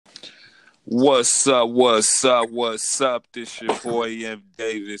What's up? What's up? What's up? This your boy M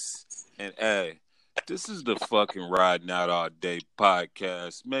Davis, and hey, this is the fucking Riding Out All Day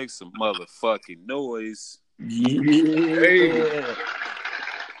podcast. Make some motherfucking noise, Yeah.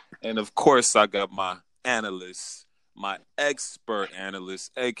 and of course, I got my analyst, my expert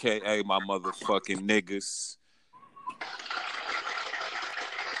analyst, aka my motherfucking niggas.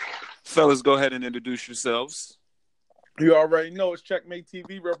 Fellas, go ahead and introduce yourselves. You already know it's Checkmate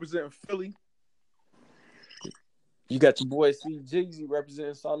TV representing Philly. You got your boy C Jeezy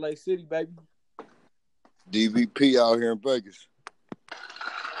representing Salt Lake City, baby. DVP out here in Vegas.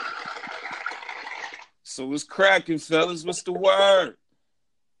 So what's cracking, fellas? What's the word?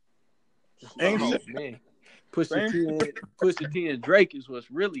 Ain't Oh shit. man, Pusha T and Drake is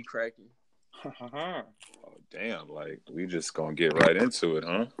what's really cracking. Oh damn! Like we just gonna get right into it,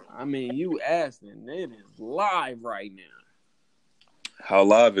 huh? I mean, you asked, and it is live right now. How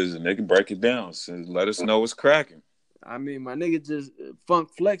live is it? They can break it down. So let us know what's cracking. I mean, my nigga just Funk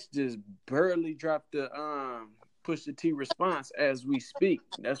Flex just barely dropped the Pusha T response as we speak.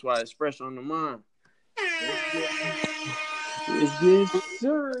 That's why it's fresh on the mind. It's getting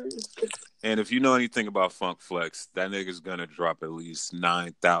serious. And if you know anything about Funk Flex, that nigga's gonna drop at least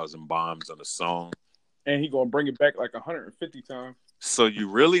 9,000 bombs on a song. And he gonna bring it back like 150 times. So you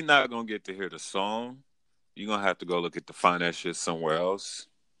really not gonna get to hear the song. You're gonna have to go look at the find that shit somewhere else.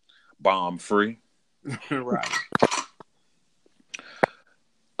 Bomb free. Right.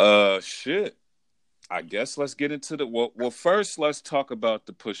 Shit. I guess let's get into the well. First, let's talk about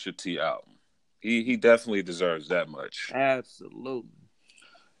the Pusha T album. He definitely deserves that much. Absolutely.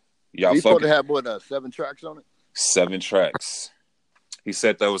 Y'all He's supposed to fucking have 7 tracks on it. 7 tracks. He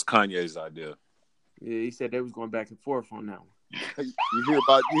said that was Kanye's idea. Yeah, he said they was going back and forth on that one. You hear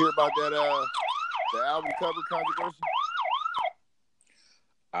about that the album cover controversy?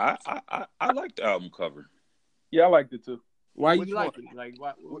 I like the album cover. Yeah, I liked it too. Why Which you like one? it? Like,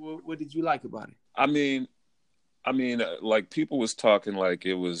 what did you like about it? I mean, like people was talking like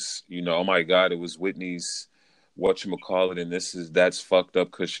it was, oh my God, it was Whitney's whatchamacallit, and that's fucked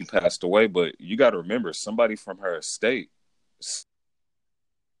up because she passed away. But you got to remember, somebody from her estate.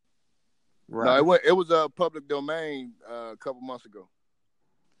 Right. No, it was a public domain a couple months ago.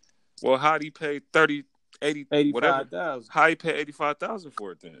 Well, how'd he pay 30, 80, whatever? 85,000. How he pay 85,000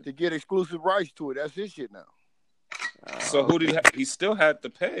 for it then? To get exclusive rights to it. That's his shit now. So who did he still had to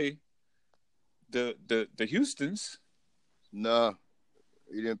pay the Houstons? Nah,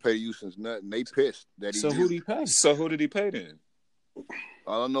 he didn't pay the Houstons nothing. They pissed that he So did. who did he pay? So who did he pay then?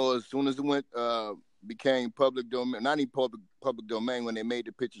 I don't know. As soon as it went became public domain, not even public domain, when they made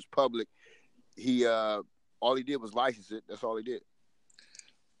the pictures public, he all he did was license it. That's all he did.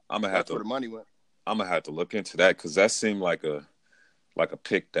 That's where the money went. I'm gonna have to look into that because that seemed like a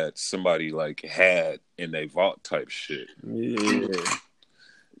pick that somebody like had in their vault type shit. Yeah.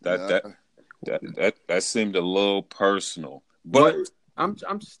 That seemed a little personal. But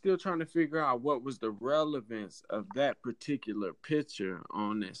I'm still trying to figure out what was the relevance of that particular picture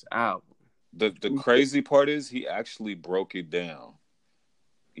on this album. the crazy part is he actually broke it down.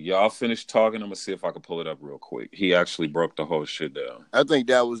 Y'all finished talking. I'm gonna see if I can pull it up real quick. He actually broke the whole shit down. I think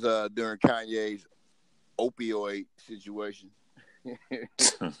that was during Kanye's opioid situation.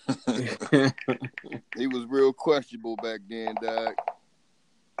 He was real questionable back then, dog.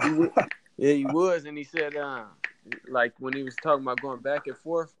 Yeah, he was, and he said, like when he was talking about going back and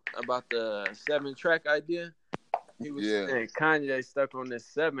forth about the 7-track idea, he was saying Kanye stuck on this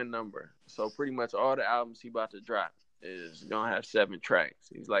 7 number. So pretty much all the albums he about to drop is gonna have 7 tracks.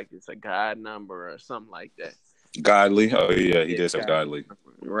 He's like, it's a God number or something like that. Godly. Oh yeah, he did some godly.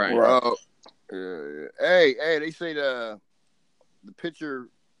 Right. Hey, they say the picture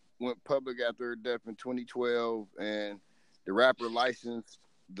went public after her death in 2012, and the rapper licensed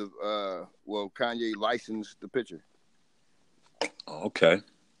Kanye licensed the picture. Okay.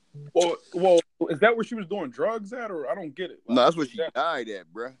 Well, is that where she was doing drugs at, or I don't get it? Like, No, that's what she died at,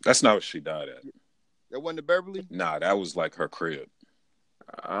 bruh. That's not what she died at. That wasn't the Beverly? Nah, that was like her crib.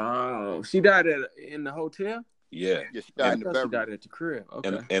 Oh, she died in the hotel? Yeah. Yeah, she died in the She Beverly. died at the crib.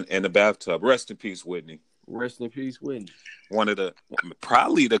 Okay. And in the bathtub. Rest in peace, Whitney. Rest in peace, Whitney. One of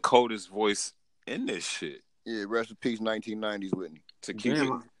probably the coldest voice in this shit. Yeah, rest in peace, 1990s Whitney. To keep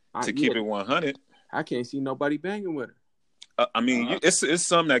Keep it 100. I can't see nobody banging with her. It's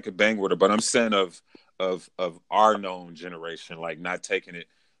some that could bang with her, but I'm saying of our known generation, like not taking it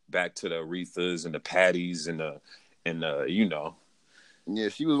back to the Arethas and the Patties and the Yeah,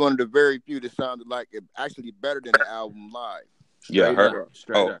 she was one of the very few that sounded like it actually better than the album live.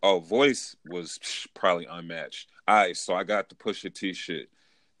 Voice was probably unmatched. All right, so I got the Pusha T shit.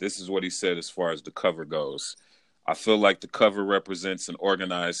 This is what he said as far as the cover goes. I feel like the cover represents an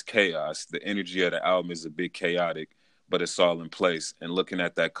organized chaos. The energy of the album is a bit chaotic, but it's all in place. And looking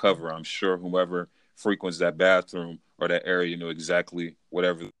at that cover, I'm sure whoever frequents that bathroom or that area knew exactly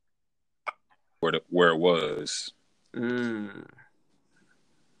where it was.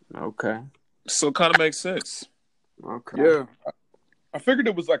 Okay. So it kind of makes sense. Okay. Yeah. I figured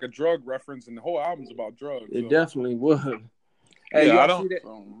it was like a drug reference, and the whole album's about drugs. It definitely was. Hey, Yeah,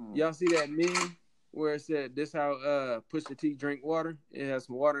 y'all see that meme where it said, "This how Pusha T drink water? It has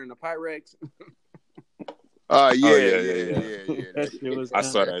some water in the Pyrex." Yeah. That shit was I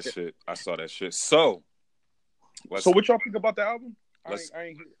saw that shit. So what y'all think about the album? I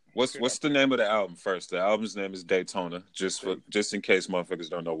ain't hear. What's the name of the album first? The album's name is Daytona. Just in case motherfuckers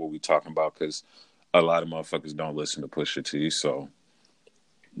don't know what we talking about, because a lot of motherfuckers don't listen to Pusha T. So,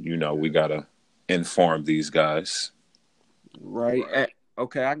 we gotta inform these guys. Right.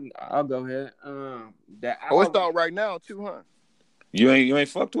 Okay, I'll go ahead. It's out right now too, huh? You ain't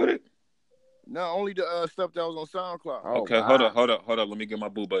fucked with it? No, only the stuff that was on SoundCloud. Okay, wow. Hold up. Let me get my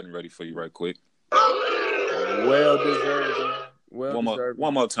boo button ready for you right quick. Well deserved.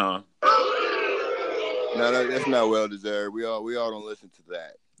 One more time. No, that's not well deserved. We all don't listen to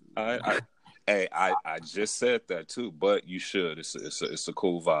that. I just said that too, but you should. It's a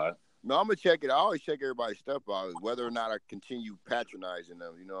cool vibe. No, I'm gonna check it. I always check everybody's stuff out, whether or not I continue patronizing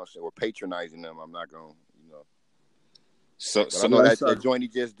them. You know what I'm saying, or patronizing them. I'm not gonna, So I know that joint he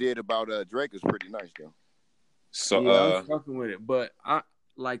just did about Drake is pretty nice though. So yeah, I'm fucking with it, but I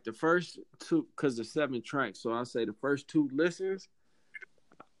like the first two because there's 7 tracks. So I say the first 2 listens,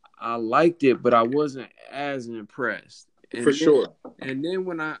 I liked it, but I wasn't as impressed. Sure. And then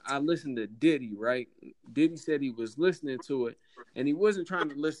when I listened to Diddy, right? Diddy said he was listening to it, and he wasn't trying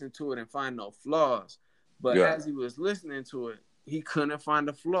to listen to it and find no flaws. But as he was listening to it, he couldn't find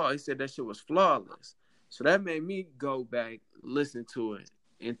a flaw. He said that shit was flawless. So that made me go back, listen to it,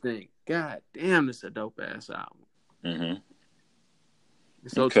 and think, God damn, this is a dope ass album. Mm-hmm.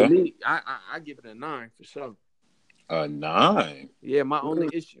 So to me, I give it a 9 for sure. A 9? Yeah, my only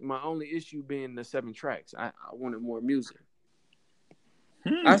issue being the 7 tracks. I wanted more music.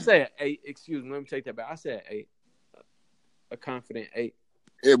 I say an 8. Excuse me, let me take that back. I said 8. A confident 8.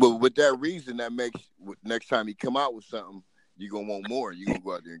 Yeah, but with that reason, that makes next time he come out with something, you're gonna want more. You're gonna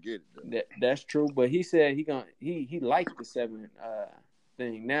go out there and get it. That's true, but he said he liked the 7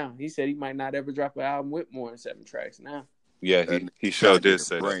 thing. Now he said he might not ever drop an album with more than 7 tracks. Now, yeah, he sure did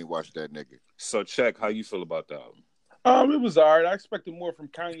say that. Brainwash that nigga. So, Check, how you feel about the album? It was alright. I expected more from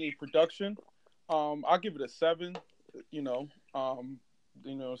Kanye production. I'll give it a 7.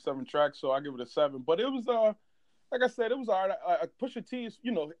 7 tracks, so I give it a 7. But it was like I said, it was alright. Pusha T is,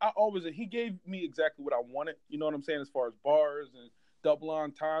 he gave me exactly what I wanted. You know what I'm saying, as far as bars and double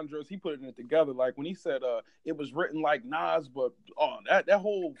entendres. He put it together. Like when he said it was written like Nas, but that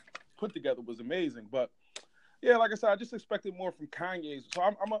whole put together was amazing. But yeah, like I said, I just expected more from Kanye. So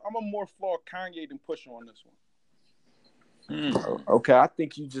I'm a more flawed Kanye than Pusha on this one. Okay, I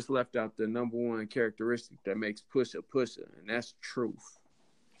think you just left out the number 1 characteristic that makes Pusha, and that's truth.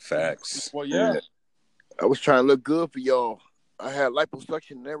 Facts. Well, yeah. I was trying to look good for y'all. I had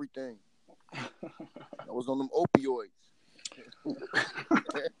liposuction and everything. I was on them opioids.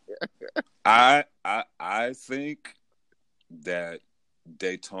 I think that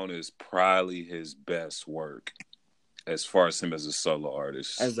Daytona is probably his best work as far as him as a solo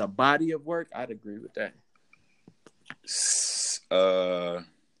artist. As a body of work, I'd agree with that.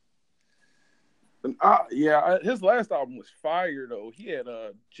 His last album was fire though. He had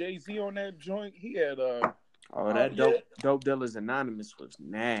Jay-Z on that joint. He had Dope Dealers Anonymous was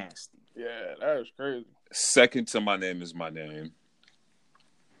nasty. Yeah, that was crazy. Second to My Name Is My Name.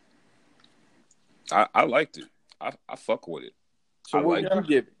 I liked it. I fuck with it. So what would you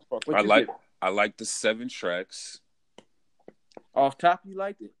give it? I like the 7 tracks. Off top, you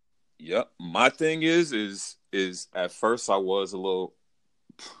liked it? Yep. My thing is at first I was a little,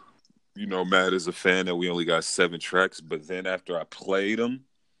 mad as a fan that we only got 7 tracks, but then after I played them,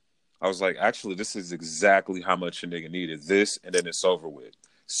 I was like, actually, this is exactly how much a nigga needed. This, and then it's over with.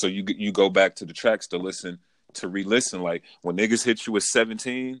 So you go back to the tracks to re-listen. Like when niggas hit you with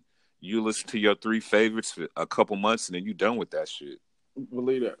 17, you listen to your 3 favorites for a couple months, and then you done with that shit.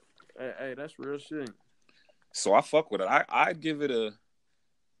 Believe that. Hey, that's real shit. So I fuck with it. I give it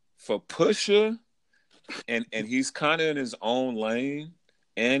for Pusha, and he's kind of in his own lane,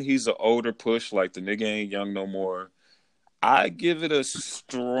 and he's an older Push, like the nigga ain't young no more. I give it a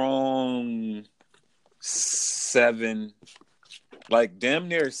strong 7, like damn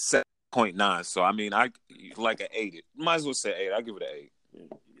near 7.9. So I mean, I like an 8. Might as well say 8. I give it an 8.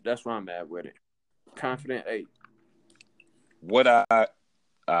 That's where I'm at with it. Confident 8. What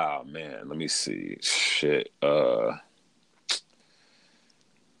oh man, let me see. Shit. What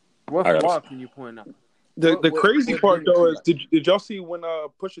flaw can you point out? The crazy part though is like? did y'all see when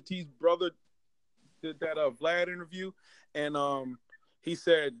Pusha T's brother did that Vlad interview and he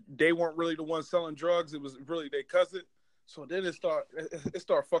said they weren't really the ones selling drugs, it was really their cousin. So then it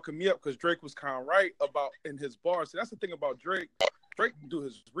started fucking me up because Drake was kind of right about in his bars. So that's the thing about Drake. Drake do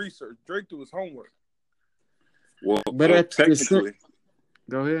his research. Drake do his homework. Well, technically,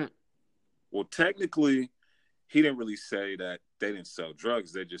 go ahead. Well, technically, he didn't really say that they didn't sell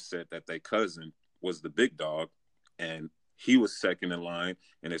drugs. They just said that their cousin was the big dog, and he was second in line,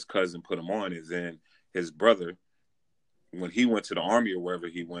 and his cousin put him on. And then his brother, when he went to the army or wherever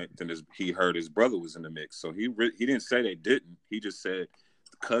he went, then he heard his brother was in the mix. So he didn't say they didn't. He just said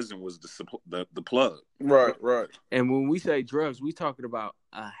the cousin was the plug. Right. And when we say drugs, we talking about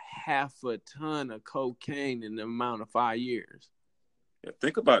a half a ton of cocaine in the amount of 5 years. Yeah,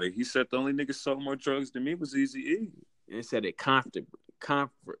 think about it. He said the only nigga sold more drugs than me was Eazy-E. And it said it confidently.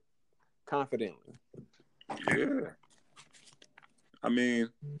 Yeah. I mean,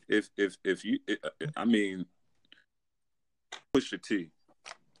 if you, I mean, Pusha T.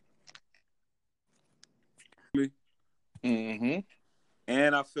 Mm-hmm.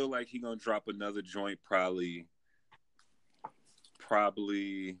 And I feel like he gonna drop another joint probably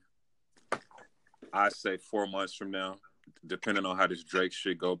I say 4 months from now, depending on how this Drake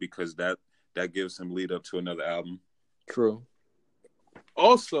shit go, because that gives him lead up to another album. True.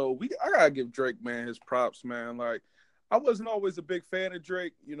 Also, I gotta give Drake, man, his props, man. Like, I wasn't always a big fan of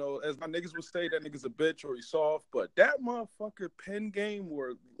Drake, you know, as my niggas would say, that nigga's a bitch or he's soft. But that motherfucker pen game,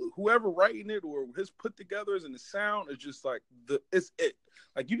 or whoever writing it, or his put togethers and the sound is just like it's it.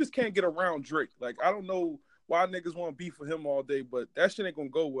 Like, you just can't get around Drake. Like, I don't know why niggas want to beef with him all day, but that shit ain't gonna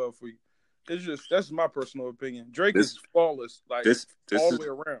go well for you. That's my personal opinion. Drake is flawless, like all the way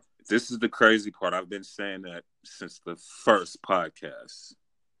around. This is the crazy part. I've been saying that since the first podcast.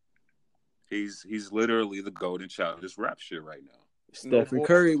 He's literally the golden child of this rap shit right now. Stephen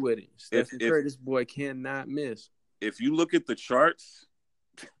Curry with it. Stephen Curry, this boy cannot miss. If you look at the charts,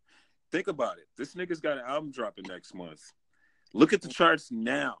 think about it. This nigga's got an album dropping next month. Look at the charts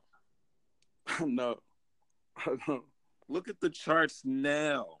now. No. Look at the charts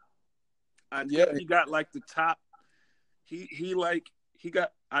now. I Yeah. think he got like the top. He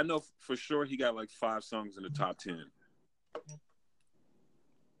got. I know for sure he got like 5 songs in the top 10.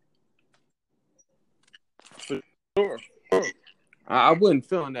 For sure. I wasn't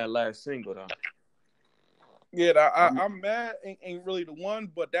feeling that last single though. Yeah, I'm mad ain't really the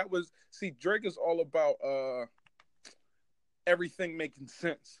one, but that was, see, Drake is all about everything making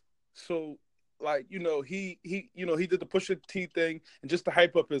sense. So, like, you know, he did the Pusha T thing, and just to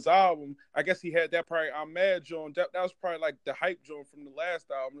hype up his album, I guess he had that probably I'm Mad joint. That was probably like the hype joint from the last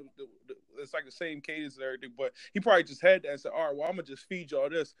album. It's like the same cadence and everything, but he probably just had that and said, all right, well, I'm gonna just feed y'all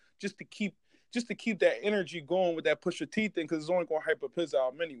this just to keep that energy going with that Pusha T thing, because it's only gonna hype up his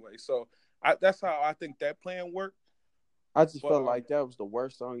album anyway. So that's how I think that plan worked. I just felt like that was the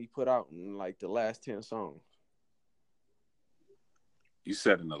worst song he put out in like the last 10 songs. You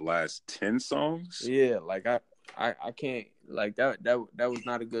said in the last 10 songs? Yeah, like I can't, like that was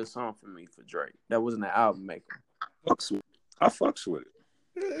not a good song for me for Drake. That wasn't an album maker. I fucks with it.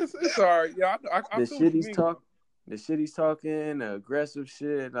 It's all right. Yeah, I the shit he's talking, the aggressive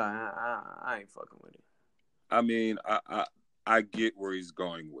shit. I ain't fucking with it. I mean, I get where he's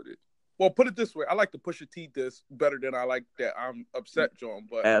going with it. Well, put it this way: I like the Pusha T this better than I like that I'm upset John.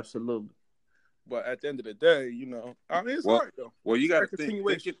 But absolutely. But at the end of the day, you know, I mean, it's hard though. Well, you got to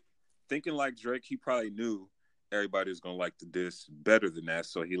thinking like Drake. He probably knew everybody was gonna like the diss better than that,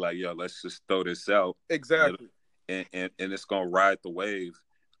 so he like, yo, let's just throw this out exactly, and it's gonna ride the wave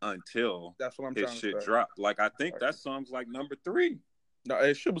until that's what I'm his trying shit to say. drop. Like, I think that song's like number 3. No,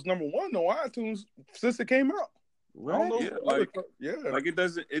 it shit was number 1 on iTunes since it came out. Right. I don't know. Like it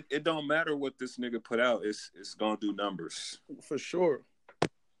doesn't. It don't matter what this nigga put out. It's gonna do numbers for sure.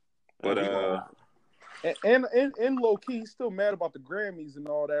 But and low key, he's still mad about the Grammys and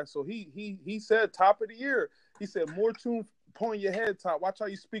all that. So he said top of the year. He said more tune pulling your head top. Watch how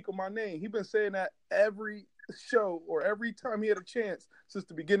you speak on my name. He been saying that every show or every time he had a chance since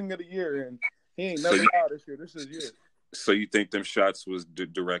the beginning of the year, and he ain't never out this year. This is year. So you think them shots was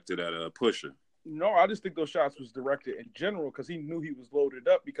directed at a Pusha? No, I just think those shots was directed in general because he knew he was loaded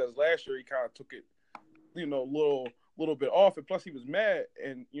up. Because last year he kind of took it, you know, little bit off, and plus he was mad.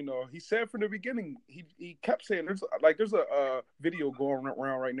 And you know, he said from the beginning, he kept saying there's a video going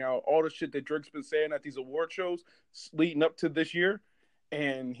around right now, all the shit that Drake's been saying at these award shows leading up to this year,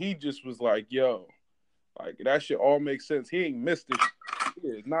 and he just was like, "Yo, like that shit all makes sense." He ain't missed it. He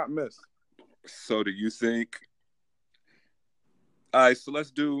is not missed. So do you think? All right, so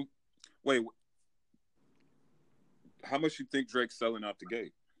let's do. Wait, how much you think Drake's selling out the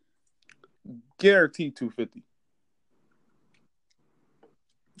gate? Guaranteed 250.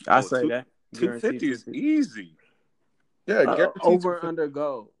 I say that 250 is easy. Yeah, guaranteed over and under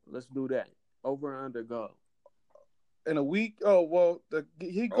gold. Let's do that. Over and under gold. In a week. Oh well,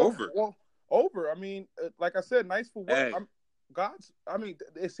 he go Over. Well, over. I mean, like I said, nice for what? Hey. God's. I mean,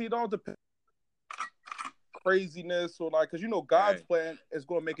 it all depends. Craziness or like, because God's plan is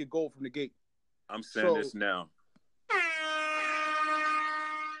going to make it gold from the gate. I'm saying this now.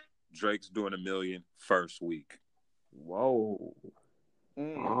 Drake's doing $1 million first week. Whoa. I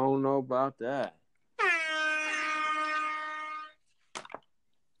don't know about that.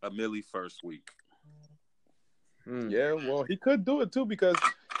 $1 million first week. Yeah, well, he could do it too because,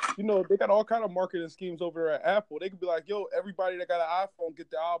 they got all kind of marketing schemes over there at Apple. They could be like, yo, everybody that got an iPhone get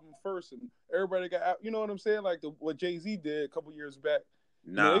the album first, and everybody that got, you know what I'm saying? Like what Jay-Z did a couple years back.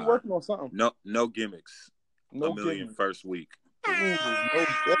 Nah, they working on something. No gimmicks. No $1 million gimmicks. first week. Ooh,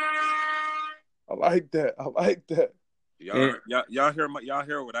 I like that. Y'all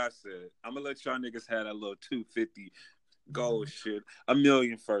hear what I said? I'm gonna let y'all niggas have that little 250 gold shit. $1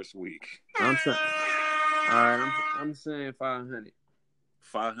 million first week. I'm saying, all right. I'm saying 500.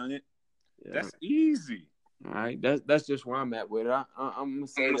 500. Yeah. That's easy. All right, that's just where I'm at with it. I'm gonna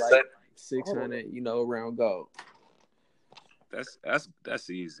say like 600. Around gold. That's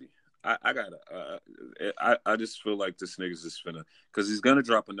easy. I just feel like this nigga's just finna, because he's gonna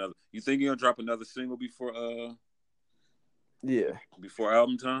drop another. You think he's gonna drop another single before Yeah. before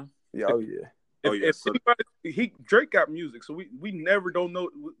album time? Yeah. Oh yeah. Drake got music, so we never don't know.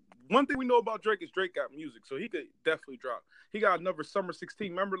 One thing we know about Drake is Drake got music, so he could definitely drop. He got another Summer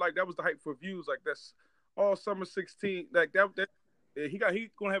 16. Remember, like that was the hype for views. Like that's all Summer 16. Like that he's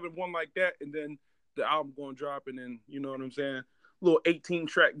gonna have one like that, and then the album gonna drop, and then you know what I'm saying. Little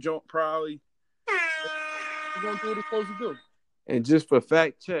 18-track jump probably. He's gonna do what he's supposed to do. And just for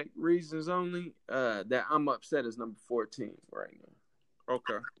fact check reasons only, that I'm upset is number 14 right now.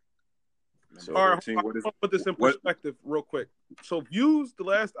 Okay. So all right, I'll put this in perspective real quick. So Views, the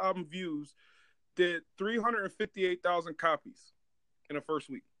last album Views, did 358,000 copies in the first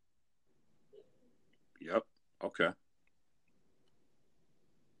week. Yep. Okay.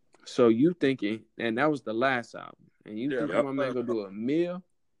 So you thinking, and that was the last album, and you think my man gonna do $1 million?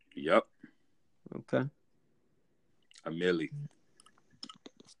 Yep. Okay. $1 million.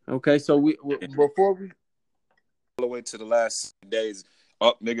 Okay, so before we all the way to the last days,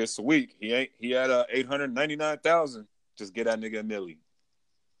 nigga, it's a week. He had 899,000. Just get that nigga $1 million.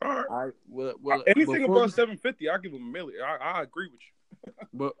 All right. Well, anything above 750, I'll give him $1 million. I agree with you.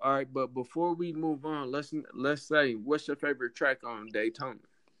 But all right, but before we move on, let's say, what's your favorite track on Daytona?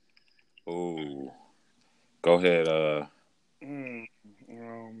 Oh, go ahead.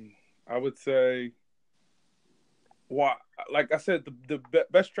 I would say, like I said, the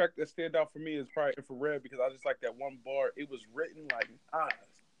best track that stand out for me is probably Infrared, because I just like that one bar. It was written like Nas,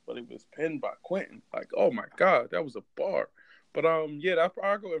 but it was penned by Quentin. Like, oh my God, that was a bar. But yeah,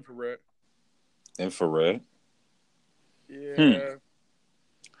 I'll go Infrared. Infrared. Yeah.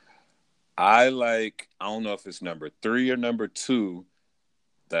 I don't know if it's number 3 or number 2.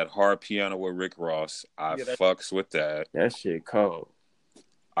 That hard piano with Rick Ross. I fucks with that. That shit cold.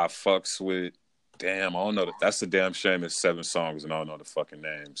 I fucks with. Damn, I don't know. That's a damn shame. It's 7 songs and I don't know the fucking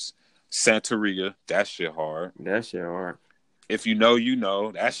names. Santeria. That shit hard. That shit hard. If you know, you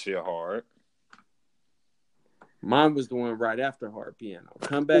know. That shit hard. Mine was the one right after hard piano.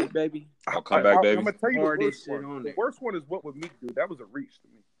 Come Back, Baby. Come Back, Baby. I'm gonna tell you the worst shit one. on The worst one is What Would Meek Do. That was a reach to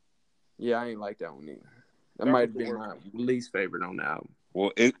me. Yeah, I ain't like that one either. That might have been my least favorite on the album.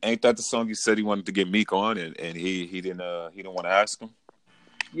 Well, ain't that the song you said he wanted to get Meek on, and he didn't want to ask him?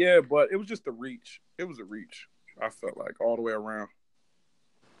 Yeah, but it was just a reach. It was a reach. I felt like all the way around.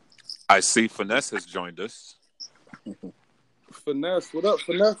 I see Finesse has joined us. Finesse, what up,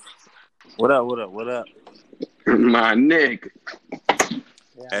 Finesse? What up? My nigga.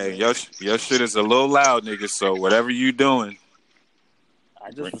 Hey, your shit is a little loud, nigga. So whatever you doing. I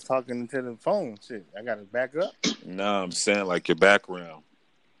just was talking to the phone. Shit, I got to back up. No, I'm saying like your background.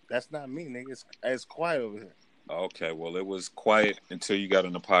 That's not me, nigga. It's quiet over here. Okay, well, it was quiet until you got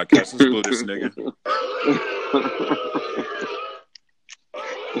on the podcast. Let's boo this nigga.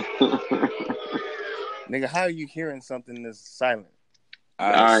 Nigga, how are you hearing something that's silent?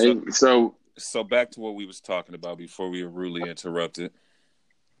 All right, so back to what we was talking about before we were rudely interrupted.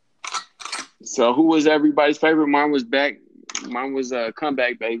 So who was everybody's favorite? Mine was Back Mine was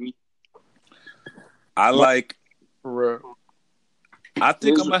Comeback Baby. I like. For real. I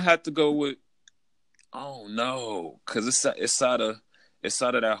think I'm gonna have to go with. Oh no, because it's out of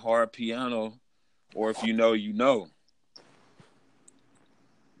that hard piano, or if you know, you know.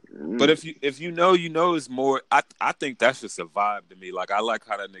 But if you know, is more. I think that's just a vibe to me. Like I like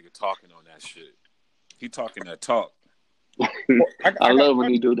how that nigga talking on that shit. He talking that talk. I love when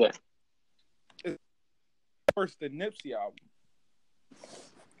he do that. First, the Nipsey album.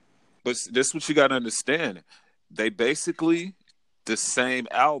 But this is what you got to understand. They basically the same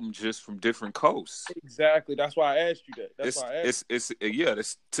album, just from different coasts. Exactly. That's why I asked you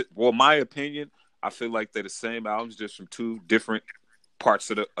that. Well, my opinion, I feel like they're the same albums, just from two different parts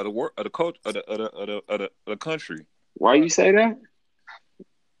of the world, of the country. Why you say that?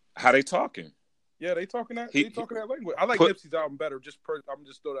 How they talking? Yeah, they talking that language. I like Nipsey's album better. I'm just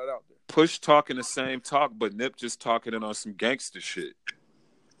throw that out there. Push talking the same talk, but Nip just talking it on some gangster shit.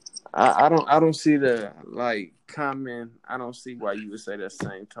 I don't see the comment. I don't see why you would say that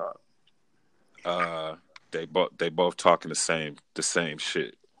same talk. They both talking the same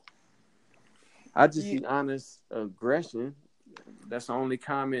shit. I just see honest aggression. That's the only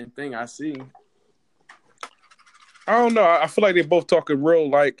common thing I see. I don't know. I feel like they both talking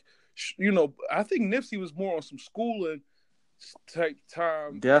real I think Nipsey was more on some schooling type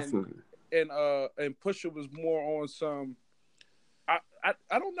time. Definitely. And Pusha was more on some.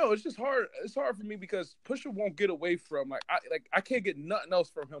 I don't know. It's just hard. It's hard for me because Pusha won't get away from I can't get nothing else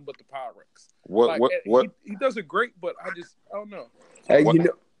from him but the Pyrex. What? He does it great, but I don't know. Hey,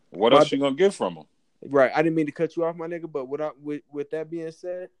 what else you gonna get from him? Right. I didn't mean to cut you off, my nigga. But with that being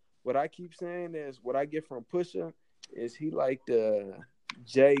said, what I keep saying is what I get from Pusha is he like the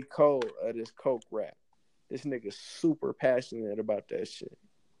J. Cole of this Coke rap. This nigga's super passionate about that shit.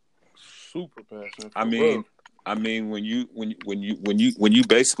 Super passionate. I mean, when you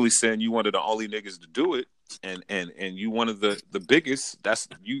basically saying you one of the only niggas to do it, and you one of the biggest, that's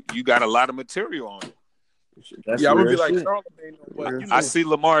you got a lot of material on it. That's I'm gonna be like shit. Charlamagne, but I see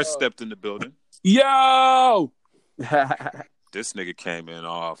Lamar stepped in the building. Yo, this nigga came in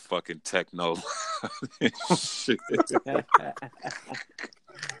all fucking techno. Shit.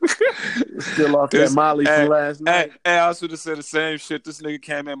 Still off that Molly from last night. Hey, I was going to say the same shit. This nigga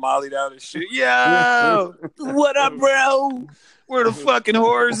came in Molly out and shit. Yo, what up, bro? Where the fucking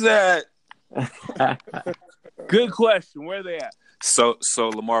whores at? Good question. Where they at? So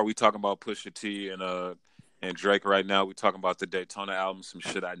Lamar, we talking about Pusha T and Drake right now. We talking about the Daytona album, some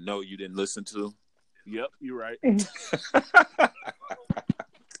shit I know you didn't listen to. Yep, you're right.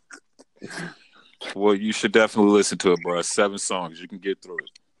 Well, you should definitely listen to it, bro. 7 songs. You can get through it.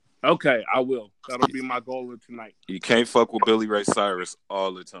 Okay, I will. That'll be my goal of tonight. You can't fuck with Billy Ray Cyrus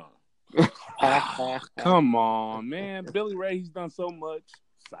all the time. Come on, man. Billy Ray, he's done so much.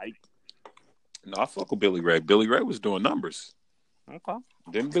 Psych. No, I fuck with Billy Ray. Billy Ray was doing numbers. Okay.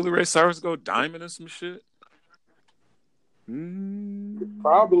 Didn't Billy Ray Cyrus go diamond and some shit?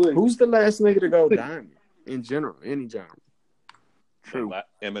 Probably. Who's the last nigga to go diamond in general, any genre? True.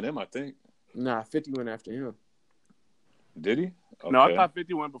 Eminem, I think. Nah, 50 went after him. Did he? Okay. No, I thought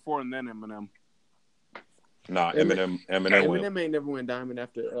 50 went before and then Eminem. Nah, Eminem ain't never went diamond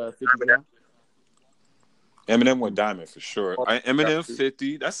after 50 went out. Eminem went diamond for sure. Eminem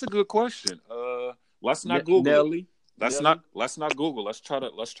 50. That's a good question. Let's not Google. Nelly. Let's not Google. Let's try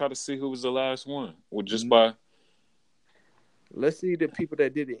to see who was the last one. Well, just by. Let's see the people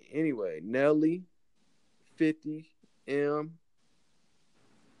that did it anyway. Nelly, 50, M.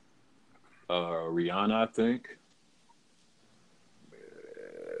 Rihanna, I think.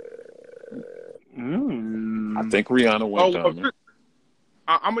 I think Rihanna went diamond.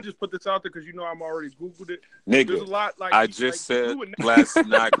 I'm gonna just put this out there because I'm already Googled it. Nigga, there's a lot I just said let's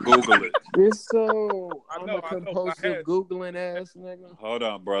not Google it. It's so I'm a compulsive Googling ass nigga. Hold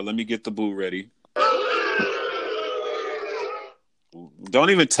on, bro. Let me get the boo ready. Don't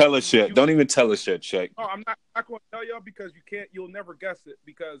even tell us yet. Check. Oh, I'm not going to tell y'all because you'll never guess it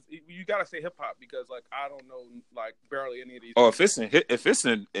because you got to say hip hop because I don't know barely any of these. Oh, if it's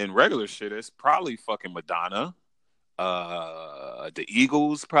in regular shit, it's probably fucking Madonna, the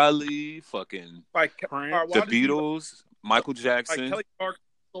Eagles, probably fucking the Beatles, Michael Jackson, Kelly Clarkson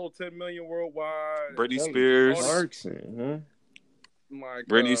sold 10 million worldwide, Britney Spears.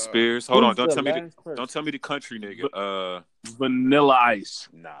 Britney Spears. Hold on, don't tell me the country nigga. Vanilla Ice.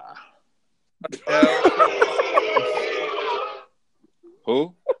 Nah.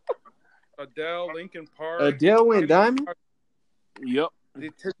 Who? Adele, Linkin Park. Adele went diamond? Yep.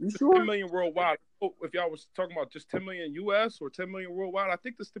 You sure? 10 million worldwide. If y'all was talking about just 10 million US or 10 million worldwide, I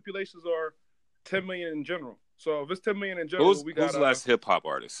think the stipulations are 10 million in general. So if it's 10 million in general, we got who's the last hip hop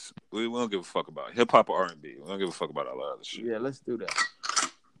artist? We don't give a fuck about hip hop or R&B. We don't give a fuck about all that other shit. Yeah, let's do that.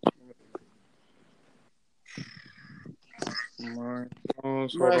 Might Might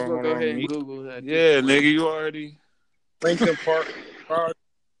as well go ahead and Google that. Yeah, nigga, you already. Linkin Park,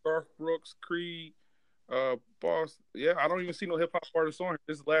 Garth Brooks, Creed, Boss. Yeah, I don't even see no hip hop artists on here.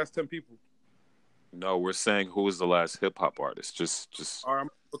 This is the last 10 people. No, we're saying who was the last hip hop artist. Just. All right, I'm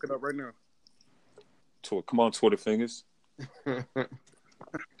looking up right now. Come on, Twitter fingers.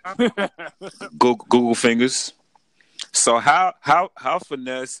 Google fingers. So how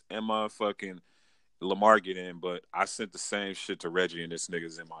finesse and motherfucking Lamar get in? But I sent the same shit to Reggie and this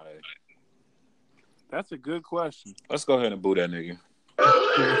nigga's MIA. That's a good question. Let's go ahead and boo that nigga.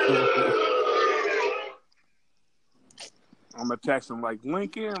 I'm gonna text him like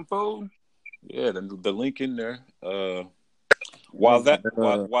Lincoln, fool. Yeah, the link in there. While that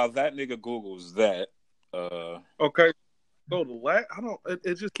nigga Googles that. Okay. So the last, I don't.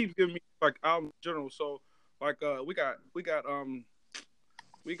 It just keeps giving me like album in general. So like we got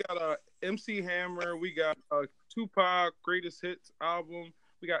MC Hammer. We got Tupac Greatest Hits album.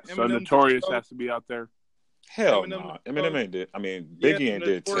 We got Eminem. So Notorious has to be out there. Hell no. Eminem ain't did. I mean, Biggie ain't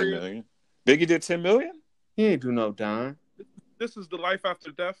did 10 million. Biggie did 10 million? He ain't do no dime. This is the Life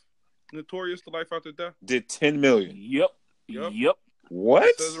After Death. Notorious, the Life After Death. Did 10 million. Yep.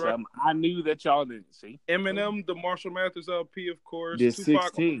 What? Right. I knew that y'all didn't see. Eminem, the Marshall Mathers LP, of course. Did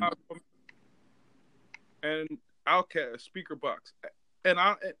Tupac 16. And Outkast, Speaker Box. And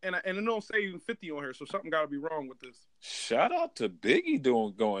it don't say even 50 on here, so something got to be wrong with this. Shout out to Biggie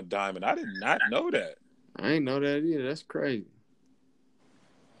going diamond. I did not know that. I ain't know that either. That's crazy.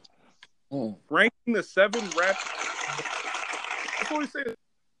 Ranking the 7 rap. That's what he said.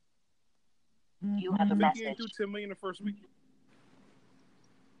 You have a Biggie message. ain't do 10 million the first week.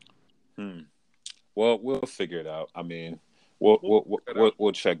 Well, we'll figure it out. I mean,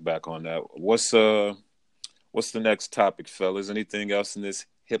 we'll check back on that. What's the next topic, fellas? Anything else in this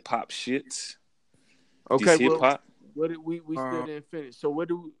hip hop shit? Okay, hip hop. What did we still didn't finish? So what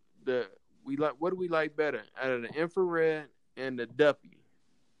do we like better out of the Infrared and the Duppy?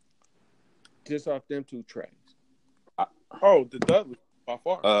 Just off them 2 tracks. The Dudley by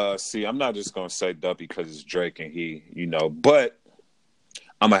far. See, I'm not just gonna say Duppy because it's Drake and he, but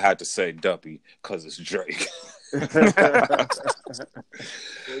I'm gonna have to say Duppy because it's Drake.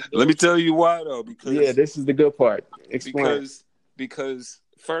 Let me tell you why though. Because this is the good part. Explain. Because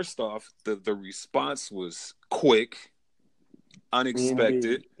first off, the response was quick,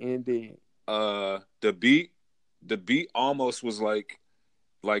 unexpected. Indeed. The beat almost was like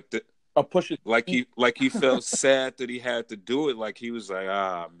the. A push it. Like he felt sad that he had to do it. Like he was like,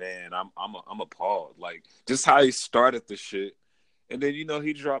 man, I'm appalled. Like just how he started the shit, and then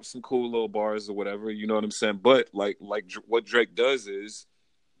he dropped some cool little bars or whatever. You know what I'm saying? But like what Drake does is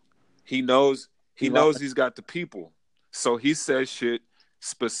he knows he's got the people, so he says shit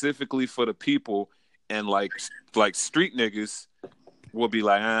specifically for the people, and like street niggas will be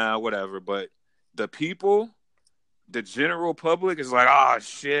like whatever, but the people, the general public is like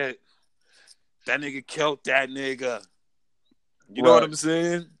shit. That nigga killed that nigga. You know what I'm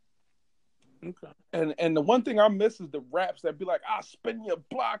saying? Okay. And the one thing I miss is the raps that be like, I'll spin your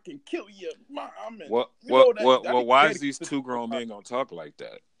block and kill your mom. Why is these 2 grown men gonna talk like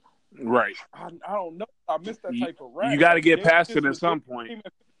that? Right. I don't know. I miss that type of rap. You got to get Jadakiss past it at some point.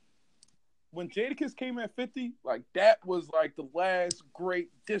 When Jadakiss came at 50, like that was like the last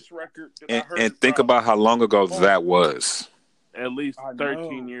great diss record that I heard. And think about how long ago that was. At least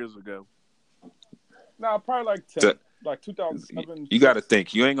 13 years ago. Nah, probably like 10, like 2007. You got to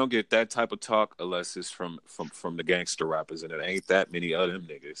think. You ain't gonna get that type of talk unless it's from the gangster rappers, and it ain't that many of them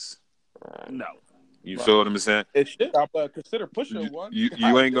niggas. No. You feel what I'm saying? It should. Consider Pusha one.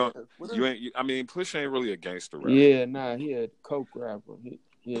 You ain't gonna. You ain't. I mean, Pusha ain't really a gangster rapper. Yeah, nah, he a coke rapper. He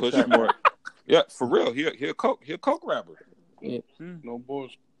Pusha more. Yeah, for real. He a coke rapper. Yeah. No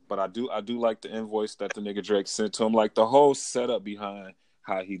bullshit. But I do like the invoice that the nigga Drake sent to him. Like the whole setup behind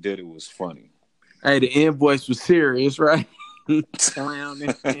how he did it was funny. Hey, the invoice was serious, right? By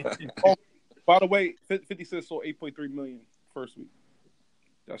the way, 50 Cent sold 8.3 million first week.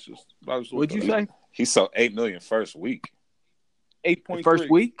 That's just. What'd you say? He sold 8 million first week. 8.3 first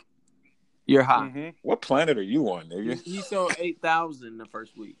week. You're high. Mm-hmm. What planet are you on, nigga? He sold 8,000 the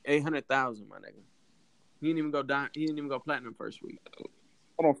first week. 800,000, my nigga. He didn't even go platinum first week.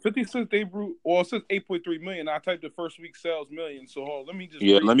 Hold on, 50 Cent debut. Well, it says 8.3 million. I typed the first week sales million. So hold on, let me just.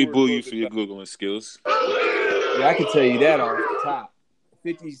 Yeah, let me boo you for your Googling skills. Yeah, I can tell you that off the top.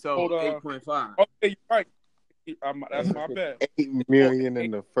 50 sold 8.5. Okay, you're right. That's my bad. 8 million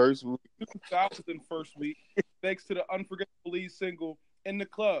in the first week. 2,000 first week, thanks to the Unforgettable lead single "In the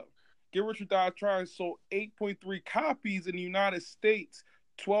Club." Get Rich or Die Trying sold 8.3 copies in the United States,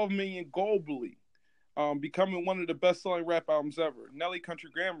 12 million globally, becoming one of the best-selling rap albums ever. Nelly Country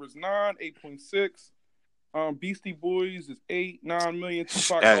Grammar is 9, 8.6. Beastie Boys is 8, 9 million.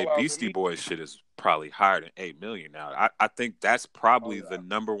 Tupac, Hey, Beastie Boys shit is probably higher than 8 million now. I think that's probably the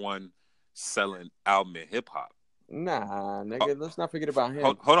number one selling album in hip hop. Nah, nigga, let's not forget about him.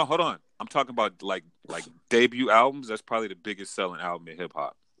 Hold on. I'm talking about like debut albums. That's probably the biggest selling album in hip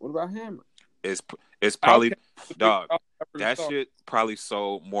hop. What about Hammer? It's probably dog. That shit probably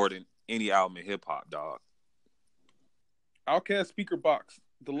sold more than any album in hip hop, dog. Outkast Speaker Box,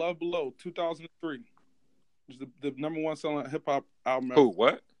 The Love Below, 2003. Is the number one selling hip hop album. Who?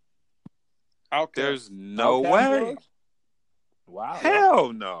 What? Outkast. There's no Outkast way. was? Wow.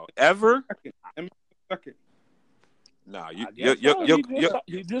 Hell no. Ever? Second. Nah, You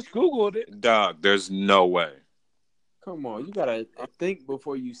just Googled it. Dog, there's no way. Come on, you gotta think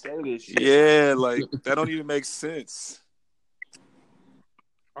before you say this shit. Yeah, like that don't even make sense.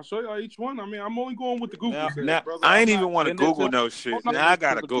 I'll show y'all each one. I mean, I'm only going with the Google. Now, brother. I ain't even want to Google no shit. Now I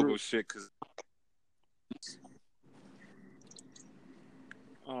gotta Google shit because.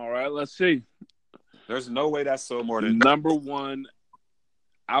 All right, let's see. There's no way that's sold more than number one.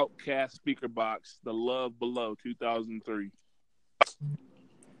 Outkast Speaker Box, The Love Below, 2003.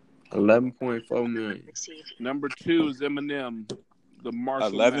 11.4 million. Number 2 is Eminem, The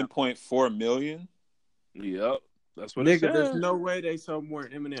Marshall 11.4 million. Yep, that's what Nigga, it said. there's no way they sold more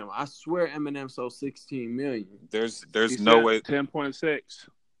than Eminem. I swear Eminem sold 16 million. There's no way. 10.6.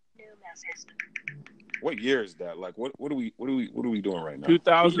 What year is that? Like, what are we doing right now?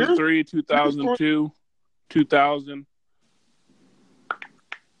 2003, 2002, 2000.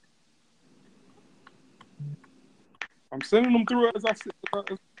 I'm sending them through as I see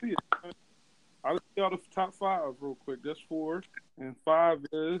it. I'll give y'all the top 5 real quick. That's 4, and 5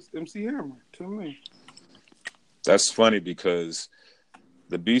 is MC Hammer. Tell me. That's funny because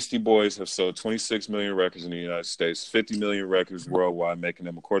the Beastie Boys have sold 26 million records in the United States, 50 million records worldwide, making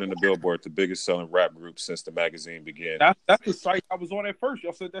them, according to Billboard, the biggest selling rap group since the magazine began. That's the site I was on at first.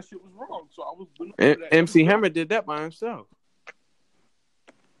 Y'all said that shit was wrong, so I was. MC Hammer did that by himself.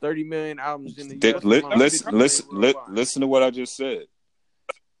 30 million albums in the US. Listen to what I just said.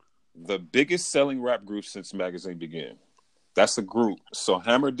 The biggest selling rap group since the magazine began. That's a group. So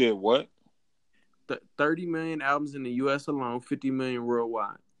Hammer did what? 30 million albums in the US alone, 50 million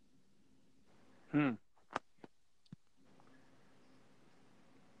worldwide. I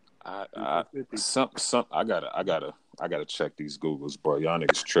gotta check these Googles, bro. Y'all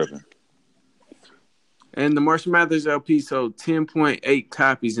niggas tripping. And the Marshall Mathers LP sold 10.8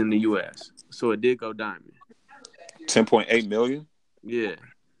 copies in the U.S., so it did go diamond. 10.8 million? Yeah.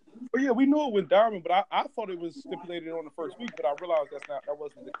 Well, yeah, we knew it went diamond, but I thought it was stipulated on the first week, but I realized that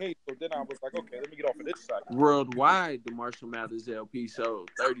wasn't the case. So then I was like, okay, let me get off of this side. Worldwide, the Marshall Mathers LP sold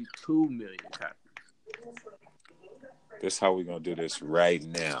 32 million copies. This is how we gonna do this right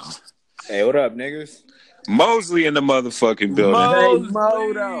now. Hey, what up, niggas? Mosley in the motherfucking building.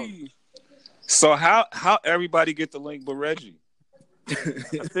 Mosley. So how everybody get the link but Reggie? I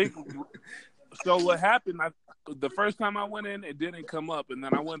think so. What happened? The first time I went in, it didn't come up, and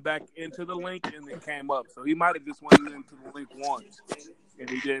then I went back into the link, and it came up. So he might have just went into the link once, and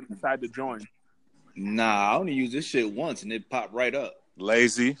he didn't decide to join. Nah, I only used this shit once, and it popped right up.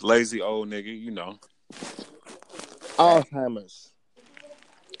 Lazy old nigga, you know. Alzheimer's.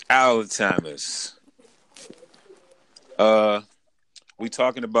 We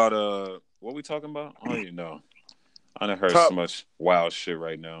talking about what we talking about? I don't even know. I done heard so much wild shit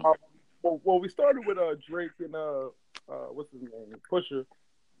right now. Well, we started with Drake and what's his name, Pusha.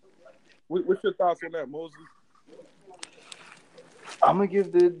 What's your thoughts on that, Moses? I'm gonna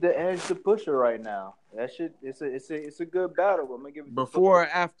give the edge to Pusha right now. That shit, it's a good battle. But I'm gonna give it before or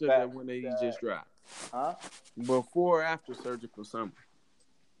after when they just dropped. Huh? Before or after Surgical Summer.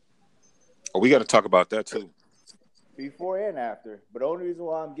 Oh, we got to talk about that too. Before and after, but the only reason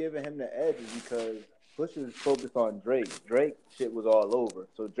why I'm giving him the edge is because Pusha is focused on Drake. Drake shit was all over,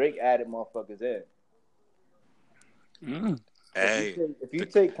 so Drake added motherfuckers in. Hey, if you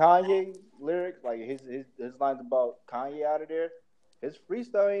take Kanye lyrics, like his lines about Kanye out of there, his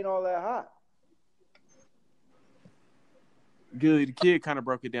freestyle ain't all that hot. Gilly the Kid kind of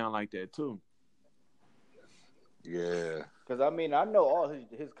broke it down like that too. Yeah. Because I mean, I know all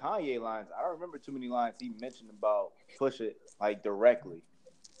his Kanye lines. I don't remember too many lines he mentioned about Pusha like directly.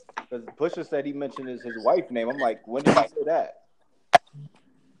 Because Pusha said he mentioned his wife's name. I'm like, when did he say that?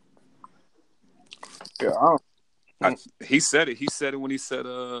 Yeah, He said it. He said it when he said,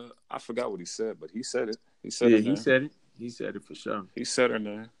 I forgot what he said, but he said it. He said Yeah, her he name. said it. He said it for sure. He said her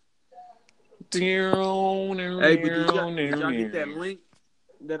name. Hey, but did y'all get that link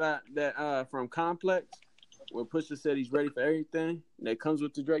that from Complex where Pusha said he's ready for everything that comes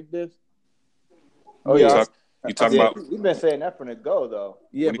with the Drake disc? Oh You yeah. talking about? We've been saying that from the go though.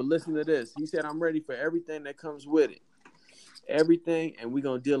 Yeah, but listen to this. He said, I'm ready for everything that comes with it. Everything, and we're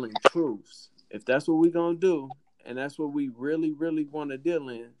going to deal in truths. If that's what we're going to do, and that's what we really, really want to deal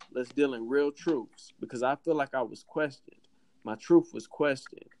in, let's deal in real truths. Because I feel like I was questioned. My truth was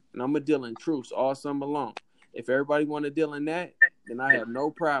questioned. And I'm going to deal in truths all summer long. If everybody want to deal in that, then I have no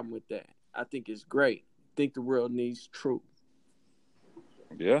problem with that. I think it's great. I think the world needs truth.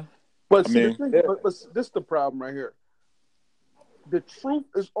 Yeah. But I see, mean, but this is the problem right here. The truth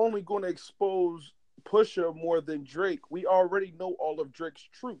is only going to expose Pusha more than Drake. We already know all of Drake's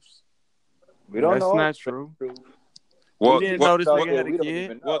truths. We don't That's know. not true. Well, We didn't know this nigga had a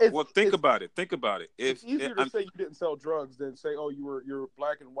kid. Well, think about it. Think about it. It's easier to say you didn't sell drugs than say, oh, you're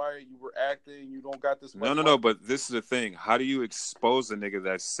black and white, you were acting, you don't got this much. No. But this is the thing. How do you expose a nigga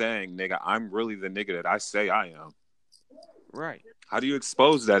that's saying, nigga, I'm really the nigga that I say I am? Right. How do you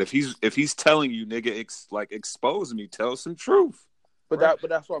expose that? If he's telling you, nigga, expose me, tell some truth. But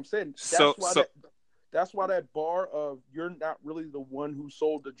that's what I'm saying. That's why that bar of you're not really the one who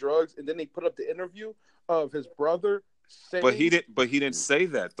sold the drugs, and then they put up the interview of his brother saying. But he didn't say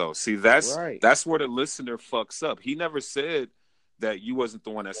that though. See, that's where the listener fucks up. He never said that you wasn't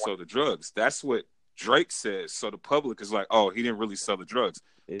the one that sold the drugs. That's what Drake says. So the public is like, oh, he didn't really sell the drugs.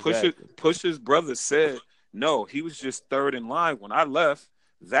 Exactly. Pusha's brother said, no, he was just third in line. When I left,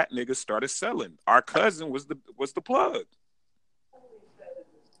 that nigga started selling. Our cousin was the plug.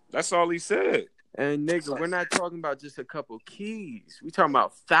 That's all he said. And nigga, we're not talking about just a couple keys. We talking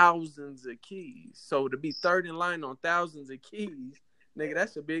about thousands of keys. So to be third in line on thousands of keys, nigga,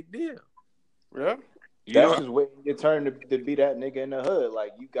 that's a big deal. Yeah. That's just waiting your turn to be that nigga in the hood.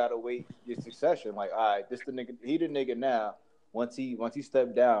 Like you gotta wait your succession. Like, all right, this the nigga. He the nigga now. Once he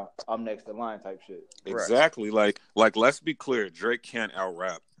stepped down, I'm next in line type shit. Exactly. Right. Like let's be clear. Drake can't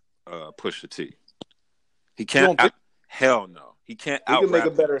out-rap Pusha T. He can't. Hell no. He can't out-rap. He can make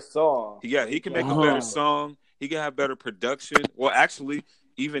a better song. Yeah, he can make a better song. He can have better production. Well, actually,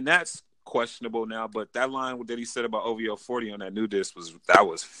 even that's questionable now. But that line that he said about OVO 40 on that new disc was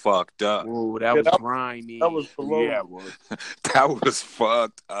fucked up. Ooh, that was grimy. That was below. Yeah, boy. That was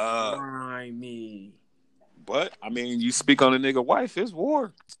fucked up. Grimy. But I mean, you speak on a nigga wife, it's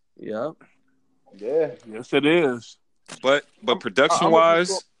war. Yep. Yeah. Yes, it is. But production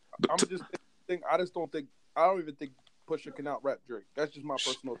wise, I don't even think Pusha can out rap Drake. That's just my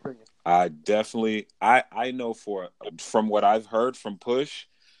personal opinion. I know from what I've heard from Push,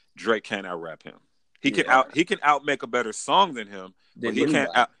 Drake can't out rap him. He can out make a better song than him, but he can't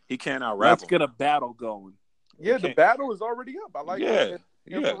out rap him. Let's get a battle going. Yeah, the battle is already up. I like that.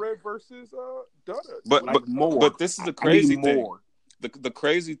 Yeah. Infrared versus Dutta. But this is the crazy thing. The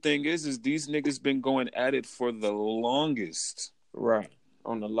crazy thing is these niggas been going at it for the longest. Right.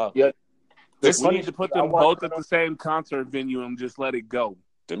 On the level. Yeah. We need to put them both at the same concert venue and just let it go.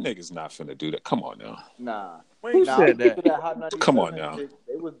 Them niggas not finna do that. Come on now. Nah. Who said that? Come on now.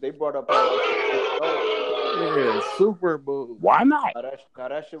 They brought up Super Bowl. Why not? Now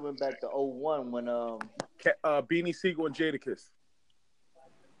that shit went back to 01 when Beanie Siegel and Jadakiss.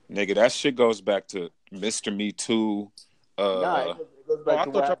 Nigga, that shit goes back to Mr. Me Too. It goes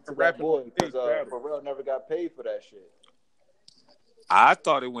back to Rap Boy because Pharrell never got paid for that shit. I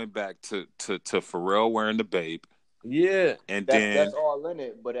thought it went back to Pharrell wearing the Bape. Yeah, and that's all in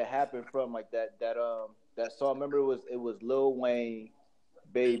it, but it happened from like that song. Remember, it was Lil Wayne,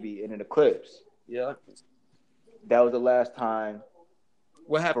 Baby, and an Eclipse. Yeah, that was the last time.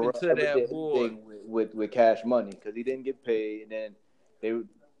 What happened to that boy with Cash Money? Because he didn't get paid, and then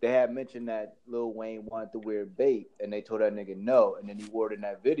they had mentioned that Lil Wayne wanted to wear Bape, and they told that nigga no, and then he wore it in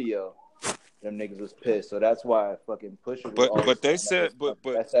that video. Them niggas was pissed, so that's why I fucking pushed it. But they said, but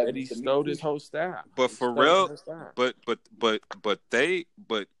he stole his whole style. But Pharrell,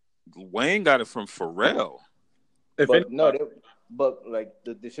 but Wayne got it from Pharrell. But like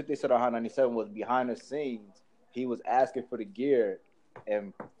the shit they said on Hot 97 was behind the scenes. He was asking for the gear,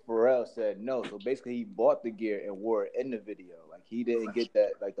 and Pharrell said no. So basically, he bought the gear and wore it in the video. Like he didn't get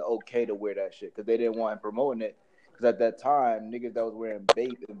that the okay to wear that shit because they didn't want him promoting it. Because at that time, niggas that was wearing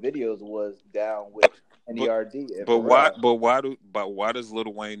Bape in videos was down with NERD. But why does